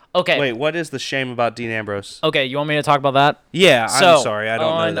 Okay. Wait, what is the shame about Dean Ambrose? Okay, you want me to talk about that? Yeah, I'm sorry. I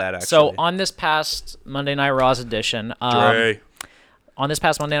don't know that, actually. So, on this past Monday Night Raw's edition... On this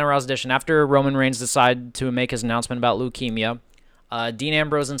past Monday Night Raw's edition, after Roman Reigns decided to make his announcement about leukemia, Dean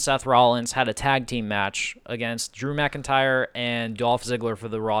Ambrose and Seth Rollins had a tag team match against Drew McIntyre and Dolph Ziggler for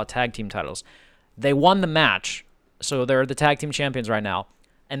the Raw tag team titles. They won the match, so they're the tag team champions right now.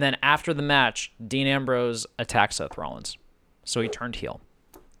 And then after the match, Dean Ambrose attacked Seth Rollins. So he turned heel.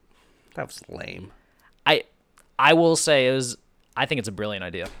 That was lame. I will say I think it's a brilliant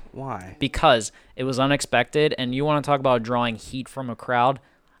idea. Why? Because it was unexpected, and you want to talk about drawing heat from a crowd.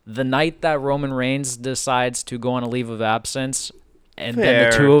 The night that Roman Reigns decides to go on a leave of absence, and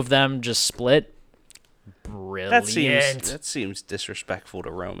then the two of them just split, brilliant. That seems disrespectful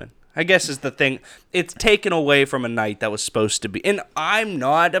to Roman. I guess is the thing. It's taken away from a night that was supposed to be. And I'm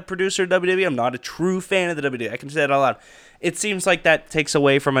not a producer of WWE. I'm not a true fan of the WWE. I can say that out loud. It seems like that takes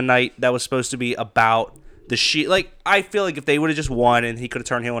away from a night that was supposed to be about the Shield. Like, I feel like if they would have just won and he could have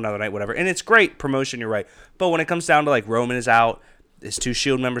turned heel another night, whatever. And it's great promotion, you're right. But when it comes down to, like, Roman is out, his 2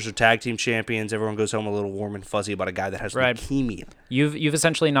 Shield members are tag team champions, everyone goes home a little warm and fuzzy about a guy that has leukemia. You've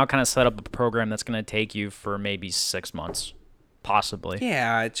essentially now kind of set up a program that's going to take you for maybe 6 months. Possibly.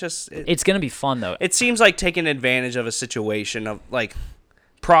 Yeah, it's going to be fun, though. It seems like taking advantage of a situation of, like,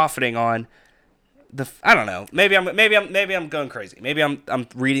 profiting on I don't know. Maybe I'm going crazy. Maybe I'm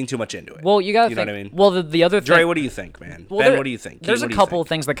reading too much into it. Well, you got to know think. what I mean? Well, the other thing. Dre, what do you think, man? Well, Ben, what do you think? There's a couple of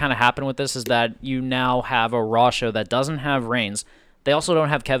things that kind of happen with this is that you now have a Raw show that doesn't have Reigns. They also don't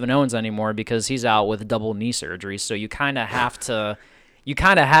have Kevin Owens anymore because he's out with double knee surgery. So you kind of have to. You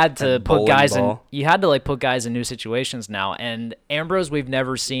kind of had to put guys in. You had to like put guys in new situations now. And Ambrose, we've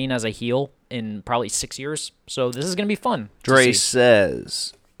never seen as a heel in probably 6 years. So this is gonna be fun. Dre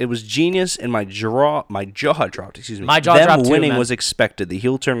says it was genius, and my jaw dropped. Excuse me. My jaw dropped too, winning man. was expected. The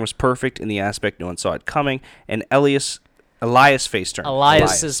heel turn was perfect in the aspect no one saw it coming. And Elias face turn.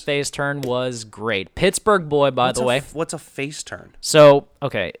 Elias's face turn was great. Pittsburgh boy, by the way. What's a face turn? So,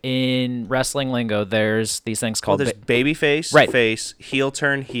 okay, in wrestling lingo, there's these things called there's baby face, right. face, heel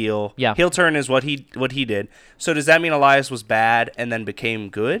turn, heel. Yeah. Heel turn is what he did. So does that mean Elias was bad and then became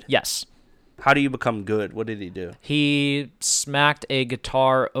good? Yes. How do you become good? What did he do? He smacked a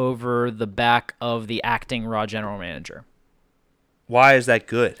guitar over the back of the acting Raw general manager. Why is that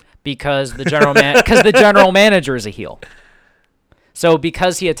good? Because the general manager is a heel. So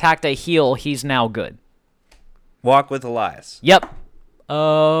because he attacked a heel, he's now good. Walk with Elias. Yep.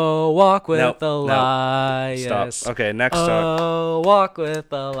 Oh, walk with Elias. Nope. Stop. Okay, next talk. talk. Oh, walk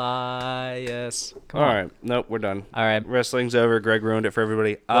with Elias. All right. Nope, we're done. All right. Wrestling's over. Greg ruined it for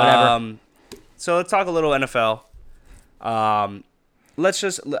everybody. Whatever. So let's talk a little NFL.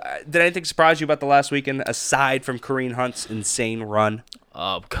 Did anything surprise you about the last weekend aside from Kareem Hunt's insane run?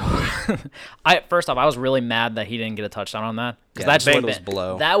 Oh God! First off, I was really mad that he didn't get a touchdown on that because that Bengals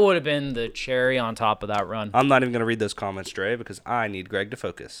blow. That would have been the cherry on top of that run. I'm not even gonna read those comments, Dre, because I need Greg to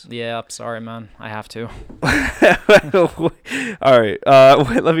focus. Yeah, I'm sorry, man. I have to. All right,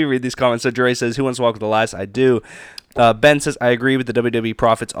 let me read these comments. So Dre says, "Who wants to walk with Elias?" I do. Ben says, I agree with the WWE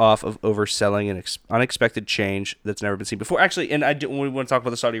profits off of overselling an unexpected change that's never been seen before. Actually, and we want to talk about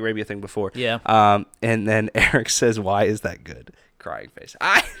the Saudi Arabia thing before. Yeah. And then Eric says, why is that good? Crying face.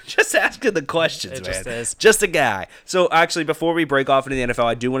 I just asking the questions, it man. Just is. Just a guy. So actually, before we break off into the NFL,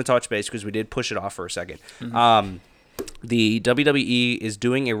 I do want to touch base because we did push it off for a second. Mm-hmm. The WWE is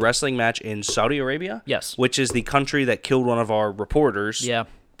doing a wrestling match in Saudi Arabia. Yes. Which is the country that killed one of our reporters. Yeah.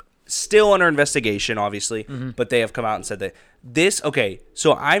 Still under investigation, obviously, but they have come out and said that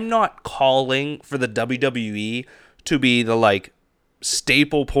so I'm not calling for the WWE to be the, like,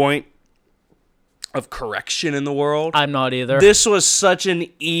 staple point of correction in the world. I'm not either. This was such an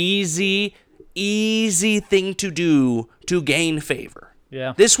easy thing to do to gain favor.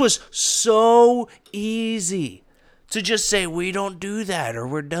 Yeah. This was so easy to just say, we don't do that, or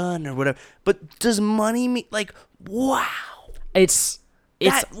we're done, or whatever. But does money mean, like, wow.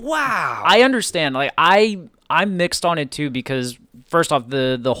 Wow. I understand. Like I'm mixed on it too because first off,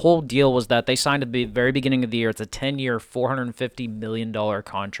 the whole deal was that they signed at the very beginning of the year. It's a 10-year, $450 million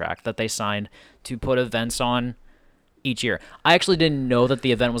contract that they signed to put events on each year. I actually didn't know that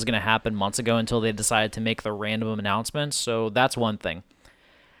the event was going to happen months ago until they decided to make the random announcements. So that's one thing.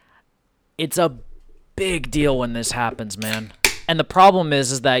 It's a big deal when this happens, man. And the problem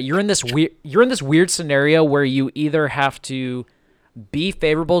is that you're in this weird scenario where you either have to be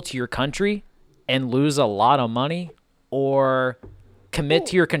favorable to your country and lose a lot of money, or commit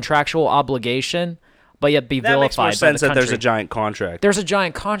to your contractual obligation, but yet be vilified. That makes more sense by the that there's country. a giant contract. There's a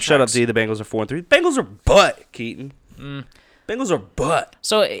giant contract. Shut up, D. The Bengals are 4-3. Bengals are butt, Keaton. Bengals are butt.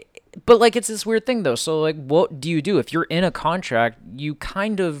 So, but like it's this weird thing though. So like, what do you do if you're in a contract? You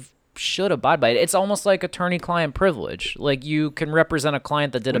kind of should abide by it. It's almost like attorney-client privilege. Like you can represent a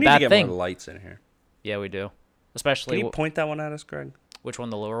client that did a bad thing. We need to get more lights in here. Yeah, we do. Especially. Can you point that one at us, Greg? Which one?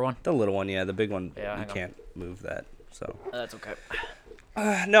 The lower one? The little one, yeah. The big one, yeah, you can't move that. So that's okay.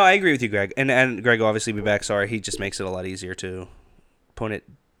 No, I agree with you, Greg. And Greg will obviously be back. Sorry, he just makes it a lot easier to point it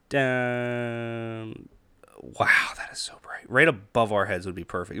down. Wow, that is so bright. Right above our heads would be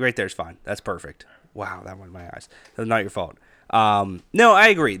perfect. Right there's fine. That's perfect. Wow, that went in my eyes. That's not your fault. No, I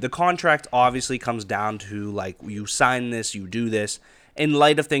agree. The contract obviously comes down to, like, you sign this, you do this. In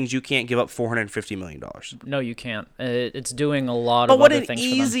light of things, you can't give up $450 million. No, you can't. It's doing a lot of other things for them. But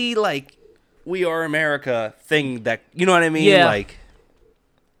what an easy, like, we are America thing that, you know what I mean? Yeah. Like,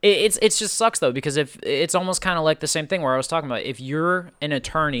 it's just sucks, though, because if it's almost kind of like the same thing where I was talking about. If you're an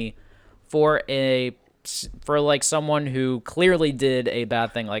attorney for a for like someone who clearly did a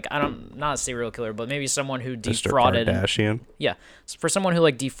bad thing, like not a serial killer, but maybe someone who defrauded. Mr. Kardashian. Yeah, for someone who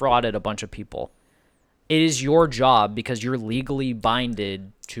like defrauded a bunch of people, it is your job because you're legally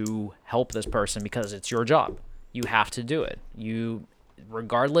binded to help this person because it's your job. You have to do it.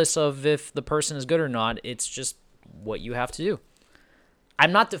 Regardless of if the person is good or not, it's just what you have to do.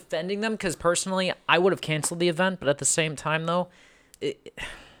 I'm not defending them because personally I would have canceled the event, but at the same time though,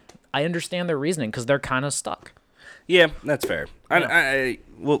 I understand their reasoning because they're kind of stuck. Yeah, that's fair.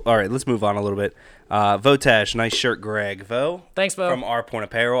 Well, all right, let's move on a little bit. Votash, nice shirt, Greg. Thanks, Vo. From Our Point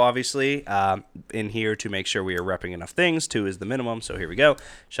Apparel, obviously. In here to make sure we are repping enough things. 2 is the minimum, so here we go.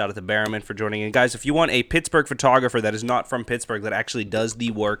 Shout out to Barrowman for joining in. Guys, if you want a Pittsburgh photographer that is not from Pittsburgh, that actually does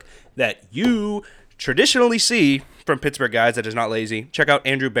the work that you traditionally see from Pittsburgh guys, that is not lazy, check out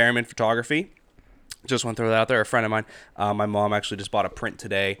Andrew Barrowman Photography. Just want to throw that out there. A friend of mine, my mom actually just bought a print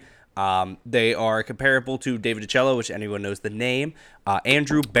today. They are comparable to David DiCello, which anyone knows the name.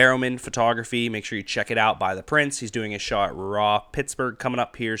 Andrew Barrowman Photography. Make sure you check it out. Buy the prints. He's doing a show at Raw Pittsburgh coming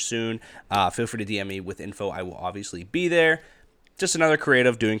up here soon. Feel free to DM me with info. I will obviously be there. Just another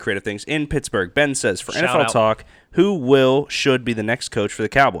creative doing creative things in Pittsburgh. Ben says, for NFL talk, who should be the next coach for the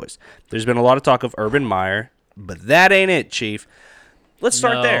Cowboys? There's been a lot of talk of Urban Meyer, but that ain't it, Chief. Let's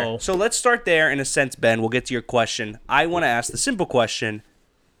start there. So let's start there in a sense, Ben. We'll get to your question. I want to ask the simple question.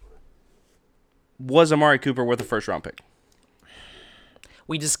 Was Amari Cooper worth a first-round pick?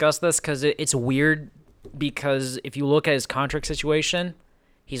 We discussed this because it's weird because if you look at his contract situation,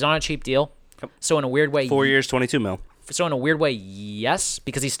 he's on a cheap deal. Yep. So in a weird way... 4 years, $22 million. So in a weird way, yes,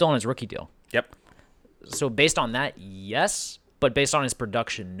 because he's still on his rookie deal. Yep. So based on that, yes, but based on his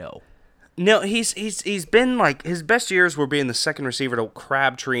production, no. No, he's been like... His best years were being the second receiver to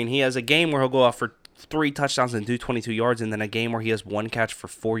Crabtree, and he has a game where he'll go off for 3 touchdowns and do 22 yards, and then a game where he has 1 catch for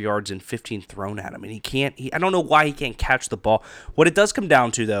 4 yards and 15 thrown at him. And I don't know why he can't catch the ball. What it does come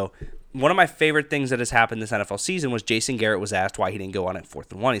down to, though, one of my favorite things that has happened this NFL season was Jason Garrett was asked why he didn't go on it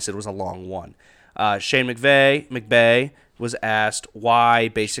 4th and 1. He said it was a long one. Shane McVay was asked why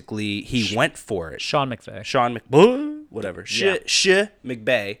basically he went for it. Sean McVay. Whatever. Yeah.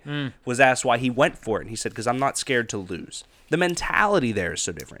 McVay was asked why he went for it, and he said, because I'm not scared to lose. The mentality there is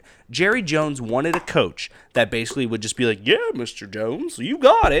so different. Jerry Jones wanted a coach that basically would just be like, yeah, Mr. Jones, you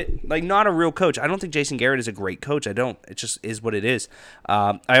got it. Like, not a real coach. I don't think Jason Garrett is a great coach. I don't. It just is what it is.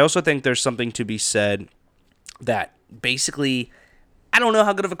 I also think there's something to be said that basically, I don't know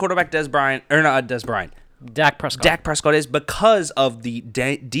how good of a quarterback Dak Prescott is because of the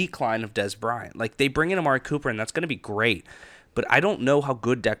decline of Dez Bryant. Like, they bring in Amari Cooper, and that's going to be great. But I don't know how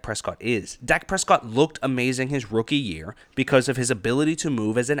good Dak Prescott is. Dak Prescott looked amazing his rookie year because of his ability to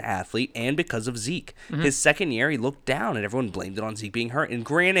move as an athlete and because of Zeke. Mm-hmm. His second year, he looked down, and everyone blamed it on Zeke being hurt. And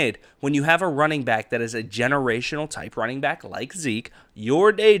granted, when you have a running back that is a generational type running back like Zeke,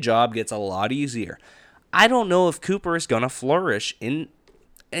 your day job gets a lot easier. I don't know if Cooper is going to flourish in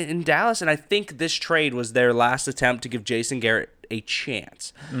Dallas, and I think this trade was their last attempt to give Jason Garrett a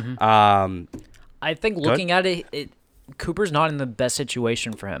chance. Mm-hmm. I think looking at it, Cooper's not in the best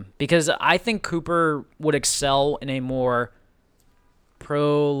situation for him because I think Cooper would excel in a more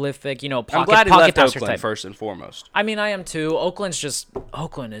prolific, pocket, I'm glad he left Oakland type. First and foremost. I mean, I am too. Oakland is just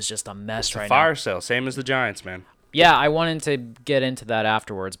a mess right now. Fire sale, same as the Giants, man. Yeah, I wanted to get into that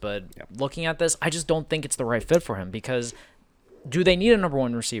afterwards, but looking at this, I just don't think it's the right fit for him because do they need a number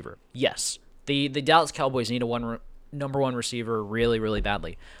 1 receiver? Yes. The Dallas Cowboys need a number 1 receiver really, really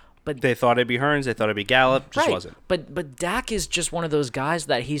badly. But they thought it'd be Hearns. They thought it'd be Gallup. Just wasn't. But Dak is just one of those guys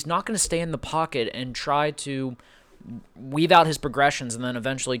that he's not going to stay in the pocket and try to weave out his progressions and then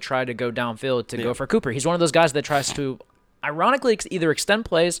eventually try to go downfield to go for Cooper. He's one of those guys that tries to, ironically, either extend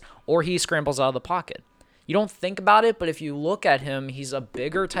plays or he scrambles out of the pocket. You don't think about it, but if you look at him, he's a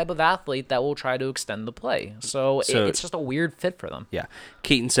bigger type of athlete that will try to extend the play. So it's just a weird fit for them. Yeah.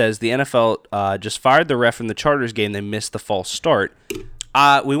 Keaton says the NFL just fired the ref in the Chargers game. They missed the false start.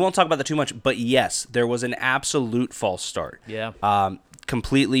 We won't talk about that too much, but yes, there was an absolute false start. Yeah.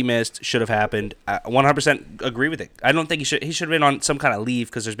 Completely missed, should have happened. 100% agree with it. I don't think he should have been on some kind of leave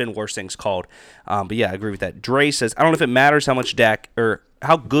because there's been worse things called. But yeah, I agree with that. Dre says, I don't know if it matters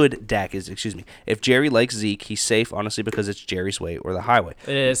how good Dak is, If Jerry likes Zeke, he's safe, honestly, because it's Jerry's way or the highway.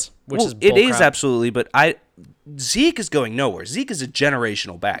 It is, it is absolutely, but Zeke is going nowhere. Zeke is a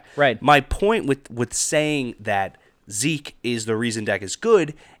generational back. Right. My point with saying that Zeke is the reason Dak is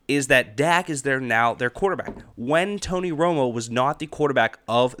good is that Dak is their quarterback. When Tony Romo was not the quarterback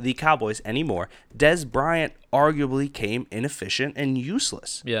of the Cowboys anymore, Dez Bryant arguably became inefficient and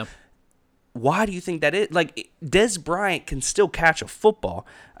useless. Yeah. why do you think that is? Like, Des Bryant can still catch a football.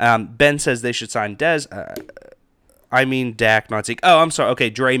 Ben says they should sign Des. I mean Dak, not Zeke. Oh, I'm sorry. Okay,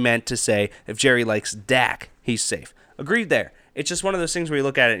 Dre meant to say if Jerry likes Dak, he's safe. Agreed there. It's just one of those things where you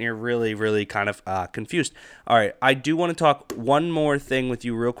look at it and you're really, really kind of confused. All right, I do want to talk one more thing with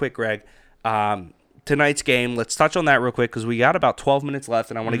you real quick, Greg. Tonight's game, let's touch on that real quick because we got about 12 minutes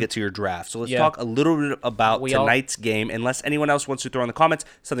left and I want to get to your draft. So let's talk a little bit about tonight's game. Unless anyone else wants to throw in the comments,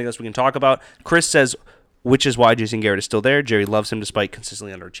 something else we can talk about. Chris says, which is why Jason Garrett is still there. Jerry loves him despite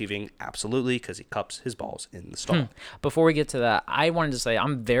consistently underachieving. Absolutely, because he cups his balls in the stall. Before we get to that, I wanted to say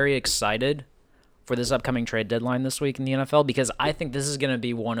I'm very excited for this upcoming trade deadline this week in the NFL because I think this is going to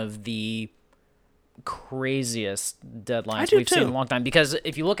be one of the craziest deadlines we've seen in a long time. Because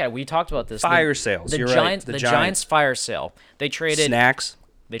if you look at it, we talked about this. Fire sales. You're Giants, right. The Giants fire sale. They traded Snacks.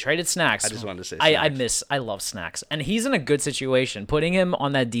 They traded Snacks. I just wanted to say Snacks. I love Snacks. And he's in a good situation. Putting him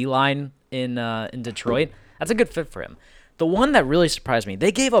on that D-line in Detroit, that's a good fit for him. The one that really surprised me,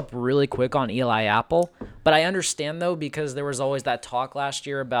 they gave up really quick on Eli Apple, but I understand, though, because there was always that talk last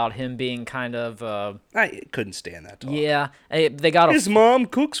year about him being kind of... I couldn't stand that talk. Yeah. They got his mom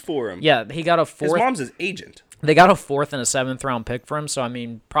cooks for him. Yeah, he got a fourth... His mom's his agent. They got a 4th and a 7th round pick for him, so, I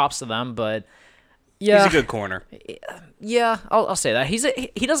mean, props to them, but... Yeah, he's a good corner. Yeah, I'll say that.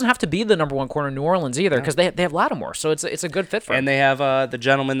 He doesn't have to be the number 1 corner in New Orleans either because they have Lattimore, so it's a good fit for him. And they have the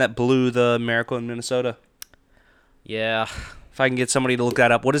gentleman that blew the miracle in Minnesota. Yeah. If I can get somebody to look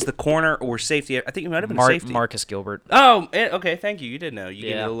that up. What is the corner or safety? I think it might have been safety. Marcus Gilbert. Oh, okay. Thank you. You did know. You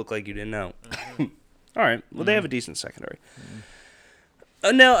gave me a look like you didn't know. All right. Well, they have a decent secondary.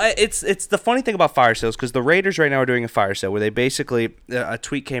 No, it's the funny thing about fire sales because the Raiders right now are doing a fire sale where they basically a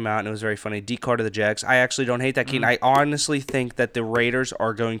tweet came out and it was very funny. D card to the Jags. I actually don't hate that, Keaton. I honestly think that the Raiders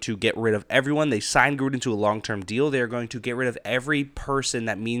are going to get rid of everyone. They signed Gruden to a long-term deal. They are going to get rid of every person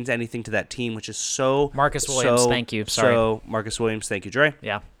that means anything to that team, which is so Marcus Williams. Thank you. Sorry. So Marcus Williams. Thank you, Dre.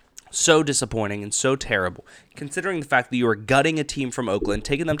 Yeah. So disappointing and so terrible, considering the fact that you are gutting a team from Oakland,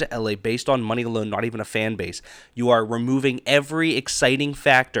 taking them to LA based on money alone, not even a fan base. You are removing every exciting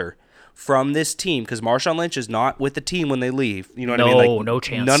factor from this team because Marshawn Lynch is not with the team when they leave. You know what I mean? Like, no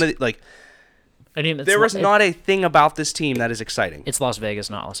chance. None of there was not a thing about this team that is exciting. It's Las Vegas,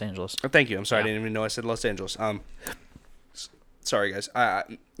 not Los Angeles. Oh, thank you. I'm sorry. I didn't even know I said Los Angeles. Sorry, guys.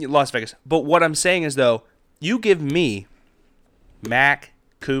 Las Vegas. But what I'm saying is, though, you give me Mac,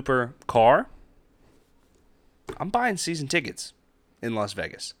 Cooper, Carr, I'm buying season tickets in Las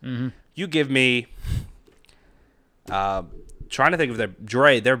Vegas. Mm-hmm. You give me, trying to think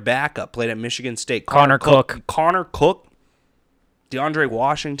of their backup played at Michigan State. Connor Cook, DeAndre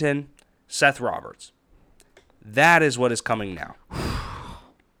Washington, Seth Roberts. That is what is coming now.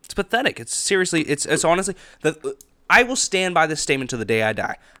 It's pathetic. It's seriously, it's honestly, I will stand by this statement to the day I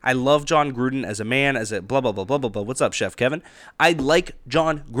die. I love John Gruden as a man, as a blah, blah, blah, blah, blah, blah. What's up, Chef Kevin? I like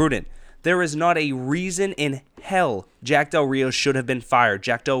John Gruden. There is not a reason in hell Jack Del Rio should have been fired.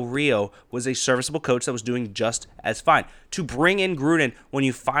 Jack Del Rio was a serviceable coach that was doing just as fine. To bring in Gruden when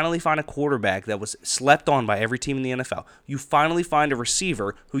you finally find a quarterback that was slept on by every team in the NFL, you finally find a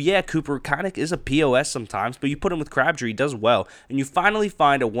receiver who, Cooper kind of is a POS sometimes, but you put him with Crabtree, he does well, and you finally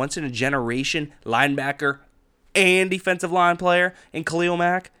find a once-in-a-generation linebacker and defensive line player in Khalil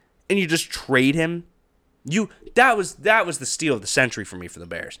Mack, and you just trade him. That was the steal of the century for me for the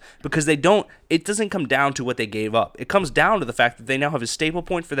Bears because it doesn't come down to what they gave up. It comes down to the fact that they now have a staple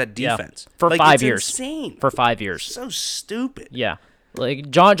point for that defense. For 5 years. Insane. For 5 years. So stupid. Yeah.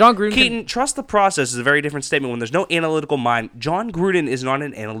 Like John Gruden. Keaton, trust the process is a very different statement when there's no analytical mind. John Gruden is not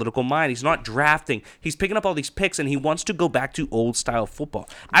an analytical mind. He's not drafting. He's picking up all these picks and he wants to go back to old style football.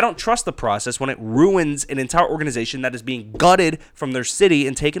 I don't trust the process when it ruins an entire organization that is being gutted from their city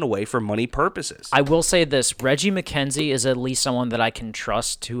and taken away for money purposes. I will say this, Reggie McKenzie is at least someone that I can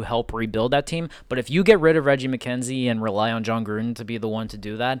trust to help rebuild that team. But if you get rid of Reggie McKenzie and rely on John Gruden to be the one to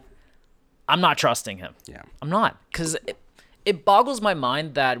do that, I'm not trusting him. Yeah. I'm not. Because it boggles my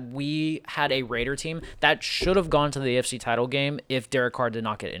mind that we had a Raider team that should have gone to the AFC title game if Derek Carr did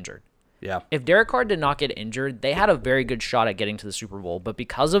not get injured. Yeah. If Derek Carr did not get injured, they had a very good shot at getting to the Super Bowl. But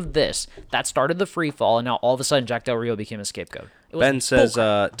because of this, that started the free fall, and now all of a sudden Jack Del Rio became a scapegoat. Ben says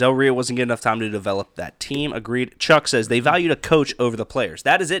Del Rio wasn't getting enough time to develop that team. Agreed. Chuck says they valued a coach over the players.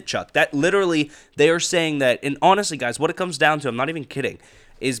 That is it, Chuck. That literally, they are saying that, and honestly, guys, what it comes down to, I'm not even kidding,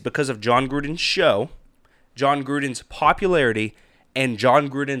 is because of John Gruden's show, John Gruden's popularity, and John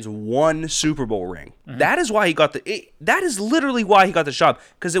Gruden's one Super Bowl ring. That is why he got that is literally why he got the job,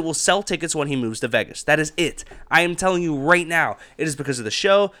 because it will sell tickets when he moves to Vegas. That is it. I am telling you right now, it is because of the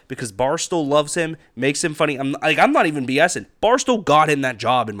show, because Barstool loves him, makes him funny. I'm not even BSing. Barstool got him that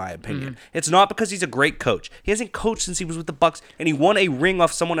job, in my opinion. It's not because he's a great coach. He hasn't coached since he was with the Bucks, and he won a ring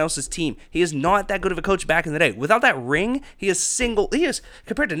off someone else's team. He is not that good of a coach back in the day. Without that ring, he is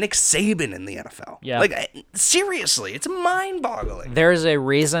compared to Nick Saban in the NFL. Yeah. Like, seriously, it's mind-boggling. There is a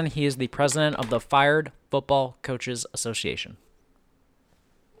reason he is the president of the Fired Football Coaches Association.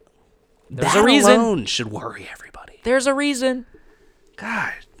 There's That a reason. alone should worry everybody. There's a reason.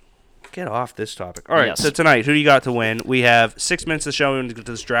 God, get off this topic. All right, Yes. so tonight, who do you got to win? We have 6 minutes to show. We're going to get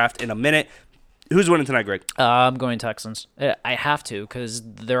to this draft in a minute. Who's winning tonight, Greg? I'm going Texans. I have to, because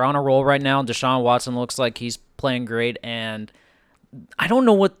they're on a roll right now. Deshaun Watson looks like he's playing great, and I don't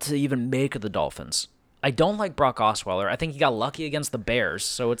know what to even make of the Dolphins. I don't like Brock Osweiler. I think he got lucky against the Bears,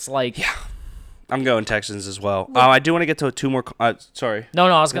 so it's like... Yeah. I'm going Texans as well. I do want to get to two more... sorry. No,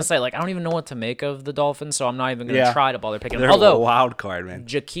 I was going to say, like, I don't even know what to make of the Dolphins, so I'm not even going to try to bother picking They're them. Although, a wild card, man.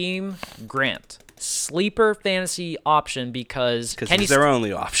 Jakeem Grant, sleeper fantasy option because... Because he's their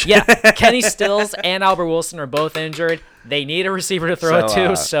only option. Yeah, Kenny Stills and Albert Wilson are both injured. They need a receiver to throw it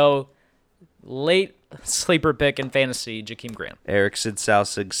to, so late sleeper pick in fantasy, Jakeem Grant. Eric Sid Sal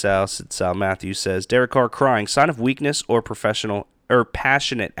Matthews says, Derek Carr crying, sign of weakness or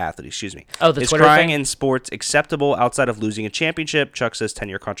passionate athlete, excuse me. Oh, the Is Twitter crying thing? in sports acceptable outside of losing a championship? Chuck says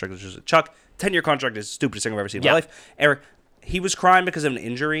 10-year contract. Chuck, 10-year contract is the stupidest thing I've ever seen in my life. Eric, he was crying because of an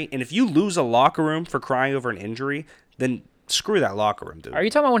injury, and if you lose a locker room for crying over an injury, then screw that locker room, dude. Are you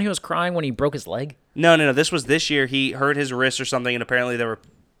talking about when he was crying when he broke his leg? No. This was this year. He hurt his wrist or something, and apparently there were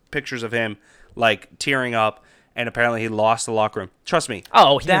pictures of him, like, tearing up, and apparently he lost the locker room. Trust me.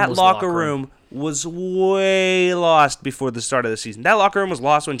 Oh, he that didn't lose the locker locker room was way lost before the start of the season. That locker room was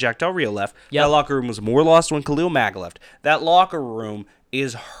lost when Jack Del Rio left. Yep. That locker room was more lost when Khalil Mack left. That locker room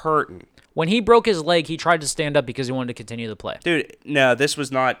is hurting. When he broke his leg, he tried to stand up because he wanted to continue the play. Dude, no, this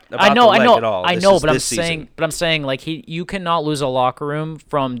was not about the leg at all. I This know, is but this season. I'm saying, like, you cannot lose a locker room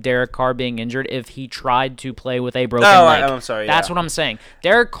from Derek Carr being injured if he tried to play with a broken leg. I'm sorry. That's what I'm saying.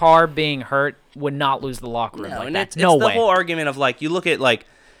 Derek Carr being hurt would not lose the locker room like that. It's No the way. whole argument of, like, you look at, like,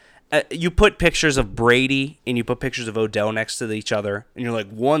 you put pictures of Brady and you put pictures of Odell next to each other, and you're like,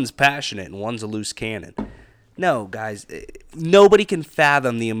 one's passionate and one's a loose cannon. No, guys, nobody can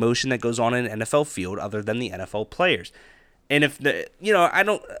fathom the emotion that goes on in an NFL field other than the NFL players. And if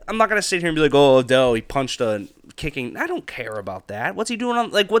I'm not gonna sit here and be like, oh, Odell, he punched a kicking. I don't care about that. What's he doing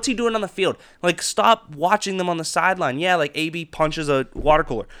on the field? Like, stop watching them on the sideline. Yeah, like AB punches a water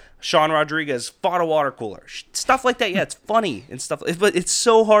cooler. Sean Rodriguez fought a water cooler. Stuff like that. Yeah, it's funny and stuff. But it's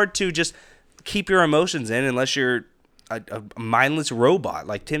so hard to just keep your emotions in unless you're a mindless robot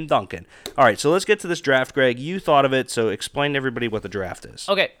like Tim Duncan. All right, so let's get to this draft, Greg. You thought of it, so explain to everybody what the draft is.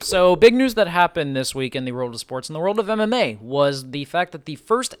 Okay, so big news that happened this week in the world of sports, in the world of MMA, was the fact that the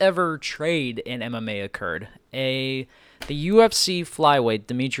first ever trade in MMA occurred. The UFC flyweight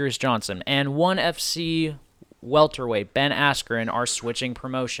Demetrius Johnson and ONE FC welterweight Ben Askren are switching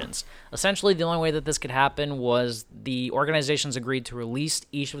promotions. Essentially, the only way that this could happen was the organizations agreed to release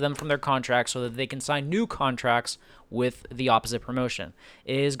each of them from their contracts so that they can sign new contracts with the opposite promotion.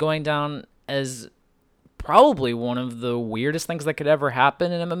 It is going down as probably one of the weirdest things that could ever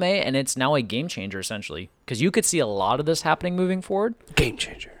happen in MMA, and it's now a game changer, essentially, because you could see a lot of this happening moving forward. Game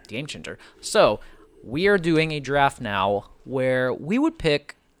changer. So we are doing a draft now where we would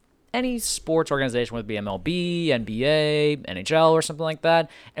pick any sports organization, whether it be MLB, NBA, NHL, or something like that,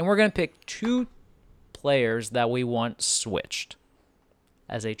 and we're going to pick two players that we want switched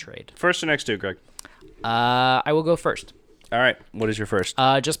as a trade. First or next two, Greg? I will go first. All right. What is your first?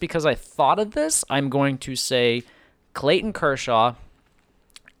 Just because I thought of this, I'm going to say Clayton Kershaw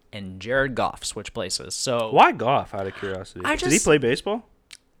and Jared Goff switch places. So why Goff, out of curiosity? Did he play baseball?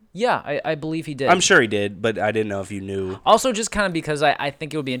 Yeah, I believe he did. I'm sure he did, but I didn't know if you knew. Also, just kind of because I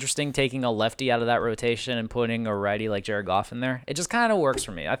think it would be interesting taking a lefty out of that rotation and putting a righty like Jared Goff in there. It just kind of works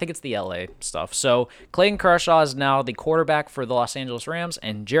for me. I think it's the LA stuff. So Clayton Kershaw is now the quarterback for the Los Angeles Rams,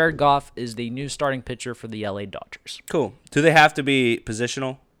 and Jared Goff is the new starting pitcher for the LA Dodgers. Cool. Do they have to be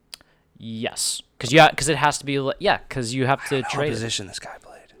positional? Yes, because it has to be. Yeah, because you have to trade. What position this guy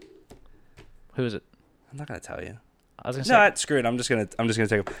played? Who is it? I'm not gonna tell you. I was gonna say. No, screw it. I'm just gonna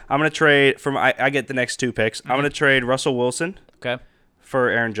take him. I'm gonna trade from. I get the next two picks. I'm gonna trade Russell Wilson. Okay. For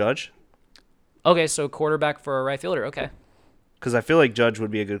Aaron Judge. Okay, so quarterback for a right fielder. Okay. Because I feel like Judge would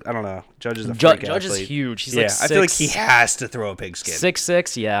be a good. I don't know. Judge is a freak Judge athlete. is huge. He's yeah, like I feel like he has to throw a pigskin.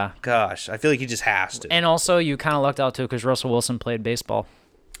 6'6", yeah. Gosh, I feel like he just has to. And also, you kind of lucked out too because Russell Wilson played baseball.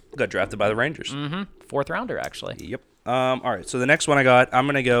 Got drafted by the Rangers. Mm-hmm. 4th rounder, actually. Yep. All right. So the next one I got, I'm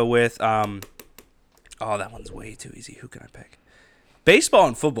gonna go with. Oh, that one's way too easy. Who can I pick? Baseball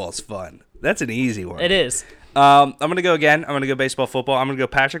and football is fun. That's an easy one. It is. I'm gonna go again. I'm gonna go baseball, football. I'm gonna go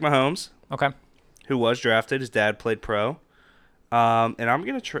Patrick Mahomes. Okay. Who was drafted? His dad played pro. And I'm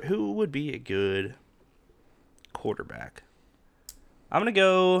gonna who would be a good quarterback? I'm gonna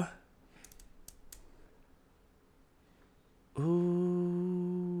go.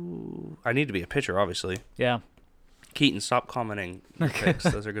 Ooh, I need to be a pitcher, obviously. Yeah. Keaton, stop commenting your picks.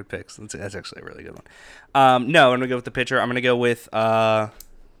 Those are good picks. That's actually a really good one. No, I'm gonna go with the pitcher. I'm gonna go with what's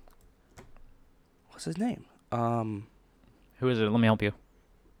his name? Who is it? Let me help you. Do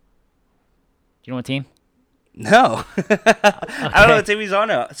you know what team? No. I don't know what team he's on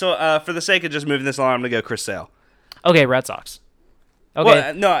now. So for the sake of just moving this along, I'm gonna go Chris Sale. Okay, Red Sox. Okay.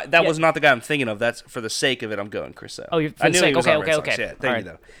 Well, no, that was not the guy I'm thinking of. That's for the sake of it, I'm going Chris Sale. Oh, you're I knew he was okay, on Red Sox. okay. Yeah, thank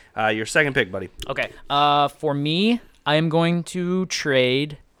you though. Your second pick, buddy. Okay. For me, I am going to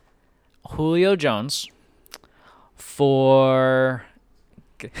trade Julio Jones for.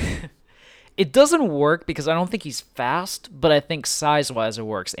 It doesn't work because I don't think he's fast, but I think size-wise it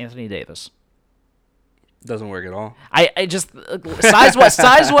works. Anthony Davis. Doesn't work at all. I just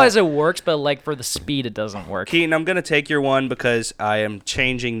size-wise it works, but like for the speed it doesn't work. Keaton, I'm gonna take your one because I am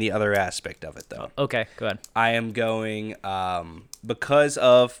changing the other aspect of it though. Okay, go ahead. I am going because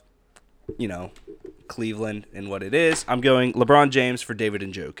of Cleveland and what it is. I'm going LeBron James for David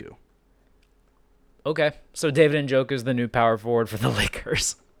Njoku. Okay, so David Njoku is the new power forward for the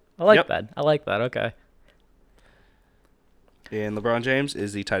Lakers. I like that. I like that. Okay. And LeBron James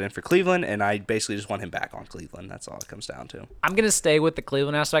is the tight end for Cleveland, and I basically just want him back on Cleveland. That's all it comes down to. I'm going to stay with the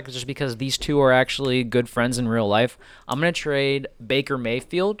Cleveland aspect just because these two are actually good friends in real life. I'm going to trade Baker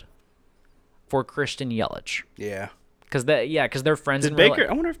Mayfield for Christian Yelich. Yeah. Because they're friends in Baker, real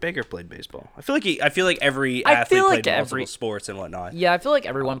life. I wonder if Baker played baseball. I feel like every athlete played multiple sports and whatnot. Yeah, I feel like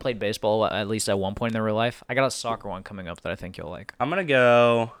everyone played baseball at least at one point in their real life. I got a soccer one coming up that I think you'll like. I'm going to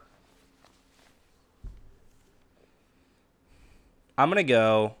go...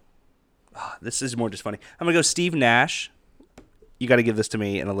 this is more just funny. I'm going to go Steve Nash. You got to give this to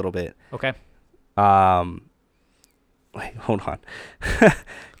me in a little bit. Okay. Wait, hold on.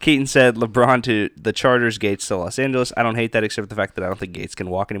 Keaton said LeBron to the Chargers, Gates to Los Angeles. I don't hate that except for the fact that I don't think Gates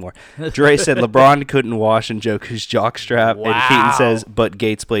can walk anymore. Dre said LeBron couldn't wash Njoku's jockstrap. Wow. And Keaton says, but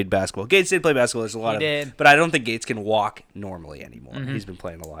Gates played basketball. Gates did play basketball. There's a lot did. But I don't think Gates can walk normally anymore. Mm-hmm. He's been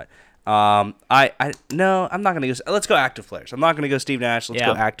playing a lot. No, I'm not gonna go. Let's go active players. I'm not gonna go Steve Nash. Let's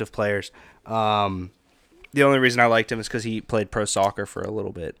go active players. The only reason I liked him is because he played pro soccer for a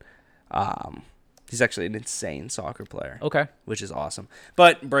little bit. He's actually an insane soccer player. Okay. Which is awesome.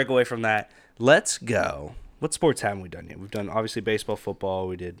 But break away from that. Let's go. What sports haven't we done yet? We've done obviously baseball, football.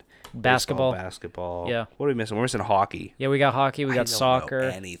 We did basketball. Basketball. Yeah. What are we missing? We're missing hockey. Yeah, we got hockey. We got soccer. I don't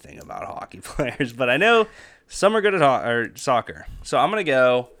know anything about hockey players, but I know some are good at soccer. So I'm gonna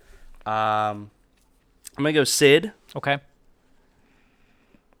go. I'm gonna go Sid. Okay.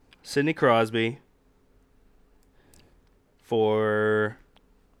 Sidney Crosby. For.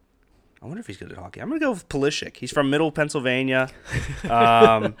 I wonder if he's good at hockey. I'm going to go with Pulisic. He's from Middle Pennsylvania.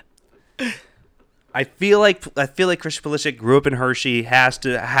 I feel like Christian Pulisic grew up in Hershey, has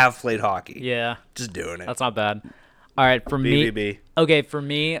to have played hockey. Yeah. Just doing it. That's not bad. All right, for me. BBB. Okay, for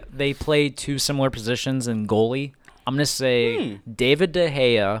me, they played two similar positions in goalie. I'm going to say David De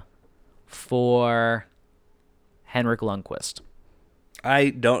Gea for Henrik Lundqvist.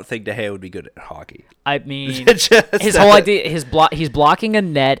 I don't think De Gea would be good at hockey. I mean, his whole idea, he's blocking a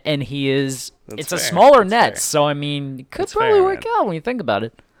net, and it's fair. A smaller net, so I mean, it could probably work out when you think about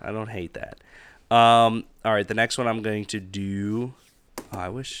it. I don't hate that. All right, the next one I'm going to do. I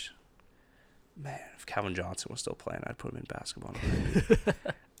wish, man, if Calvin Johnson was still playing, I'd put him in basketball.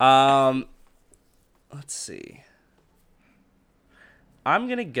 Let's see. I'm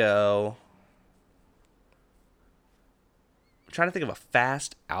gonna go. I'm trying to think of a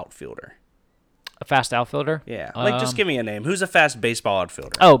fast outfielder. A fast outfielder? Yeah. Just give me a name. Who's a fast baseball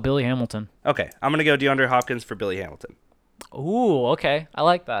outfielder? Oh, Billy Hamilton. Okay. I'm going to go DeAndre Hopkins for Billy Hamilton. Ooh, okay. I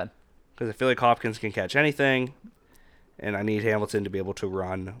like that. Because I feel like Hopkins can catch anything, and I need Hamilton to be able to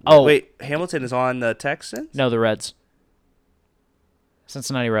run. Oh. Wait, Hamilton is on the Texans? No, the Reds.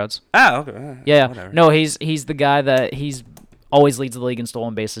 Cincinnati Reds. Oh, okay. Yeah. Whatever. No, he's the guy that always leads the league in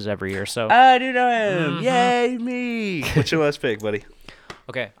stolen bases every year. So I do know him. Mm-hmm. Yay, me. What's your last pick, buddy?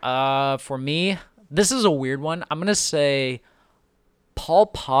 Okay. For me, this is a weird one. I'm gonna say Paul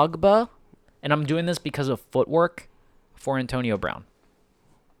Pogba, and I'm doing this because of footwork, for Antonio Brown.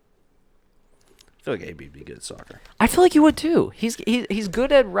 I feel like AB'd be good at soccer. I feel like you would too. He's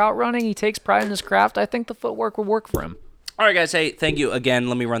good at route running. He takes pride in his craft. I think the footwork would work for him. All right, guys. Hey, thank you again.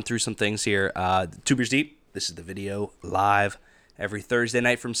 Let me run through some things here. Two Beers Deep. This is the video live every Thursday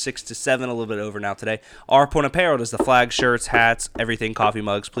night from 6 to 7, a little bit over now today. Our Point Apparel does the flag, shirts, hats, everything, coffee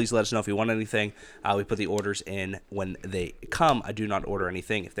mugs. Please let us know if you want anything. We put the orders in when they come. I do not order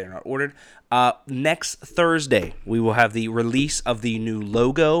anything if they're not ordered. Next Thursday, we will have the release of the new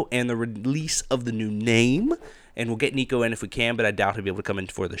logo and the release of the new name. And we'll get Nico in if we can, but I doubt he'll be able to come in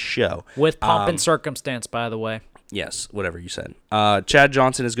for the show. With pomp and circumstance, by the way. Yes, whatever you said. Chad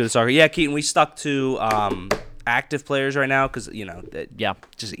Johnson is good at soccer. Yeah, Keaton, we stuck to active players right now because,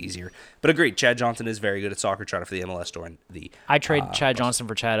 just easier. But agreed, Chad Johnson is very good at soccer. Tried it for the MLS during the... I trade Chad Johnson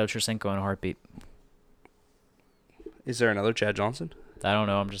for Chad Ochocinco in a heartbeat. Is there another Chad Johnson? I don't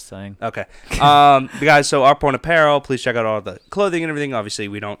know. I'm just saying. Okay. Guys, so Our Point Apparel, please check out all the clothing and everything. Obviously,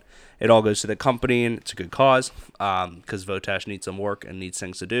 we don't... It all goes to the company, and it's a good cause because Votash needs some work and needs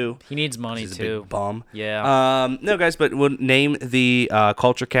things to do. He needs money, He's too. A big bum. Yeah. No, guys, but we'll name the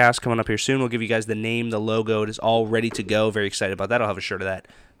Culture Cast coming up here soon. We'll give you guys the name, the logo. It is all ready to go. Very excited about that. I'll have a shirt of that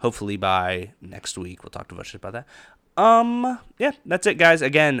hopefully by next week. We'll talk to Votash about that. Yeah, that's it, guys.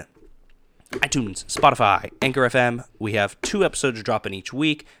 Again, iTunes, Spotify, Anchor FM. We have 2 episodes dropping each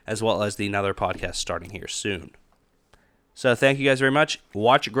week, as well as the another podcast starting here soon. So thank you guys very much.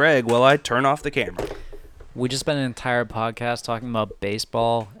 Watch Greg while I turn off the camera. We just spent an entire podcast talking about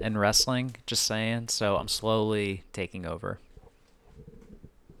baseball and wrestling, just saying, so I'm slowly taking over.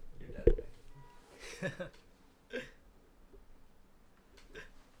 You're dead.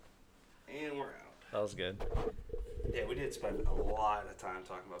 And we're out. That was good. Yeah, we did spend a lot of time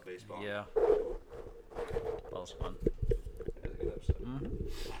talking about baseball. Yeah. That was fun. That was a good episode. Mm-hmm.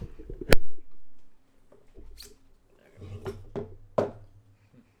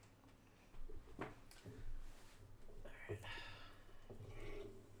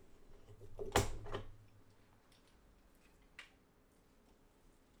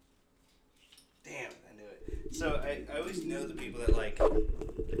 So I always know the people that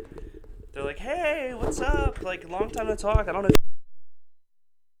they're like, hey, what's up? Like, long time no talk. I don't know.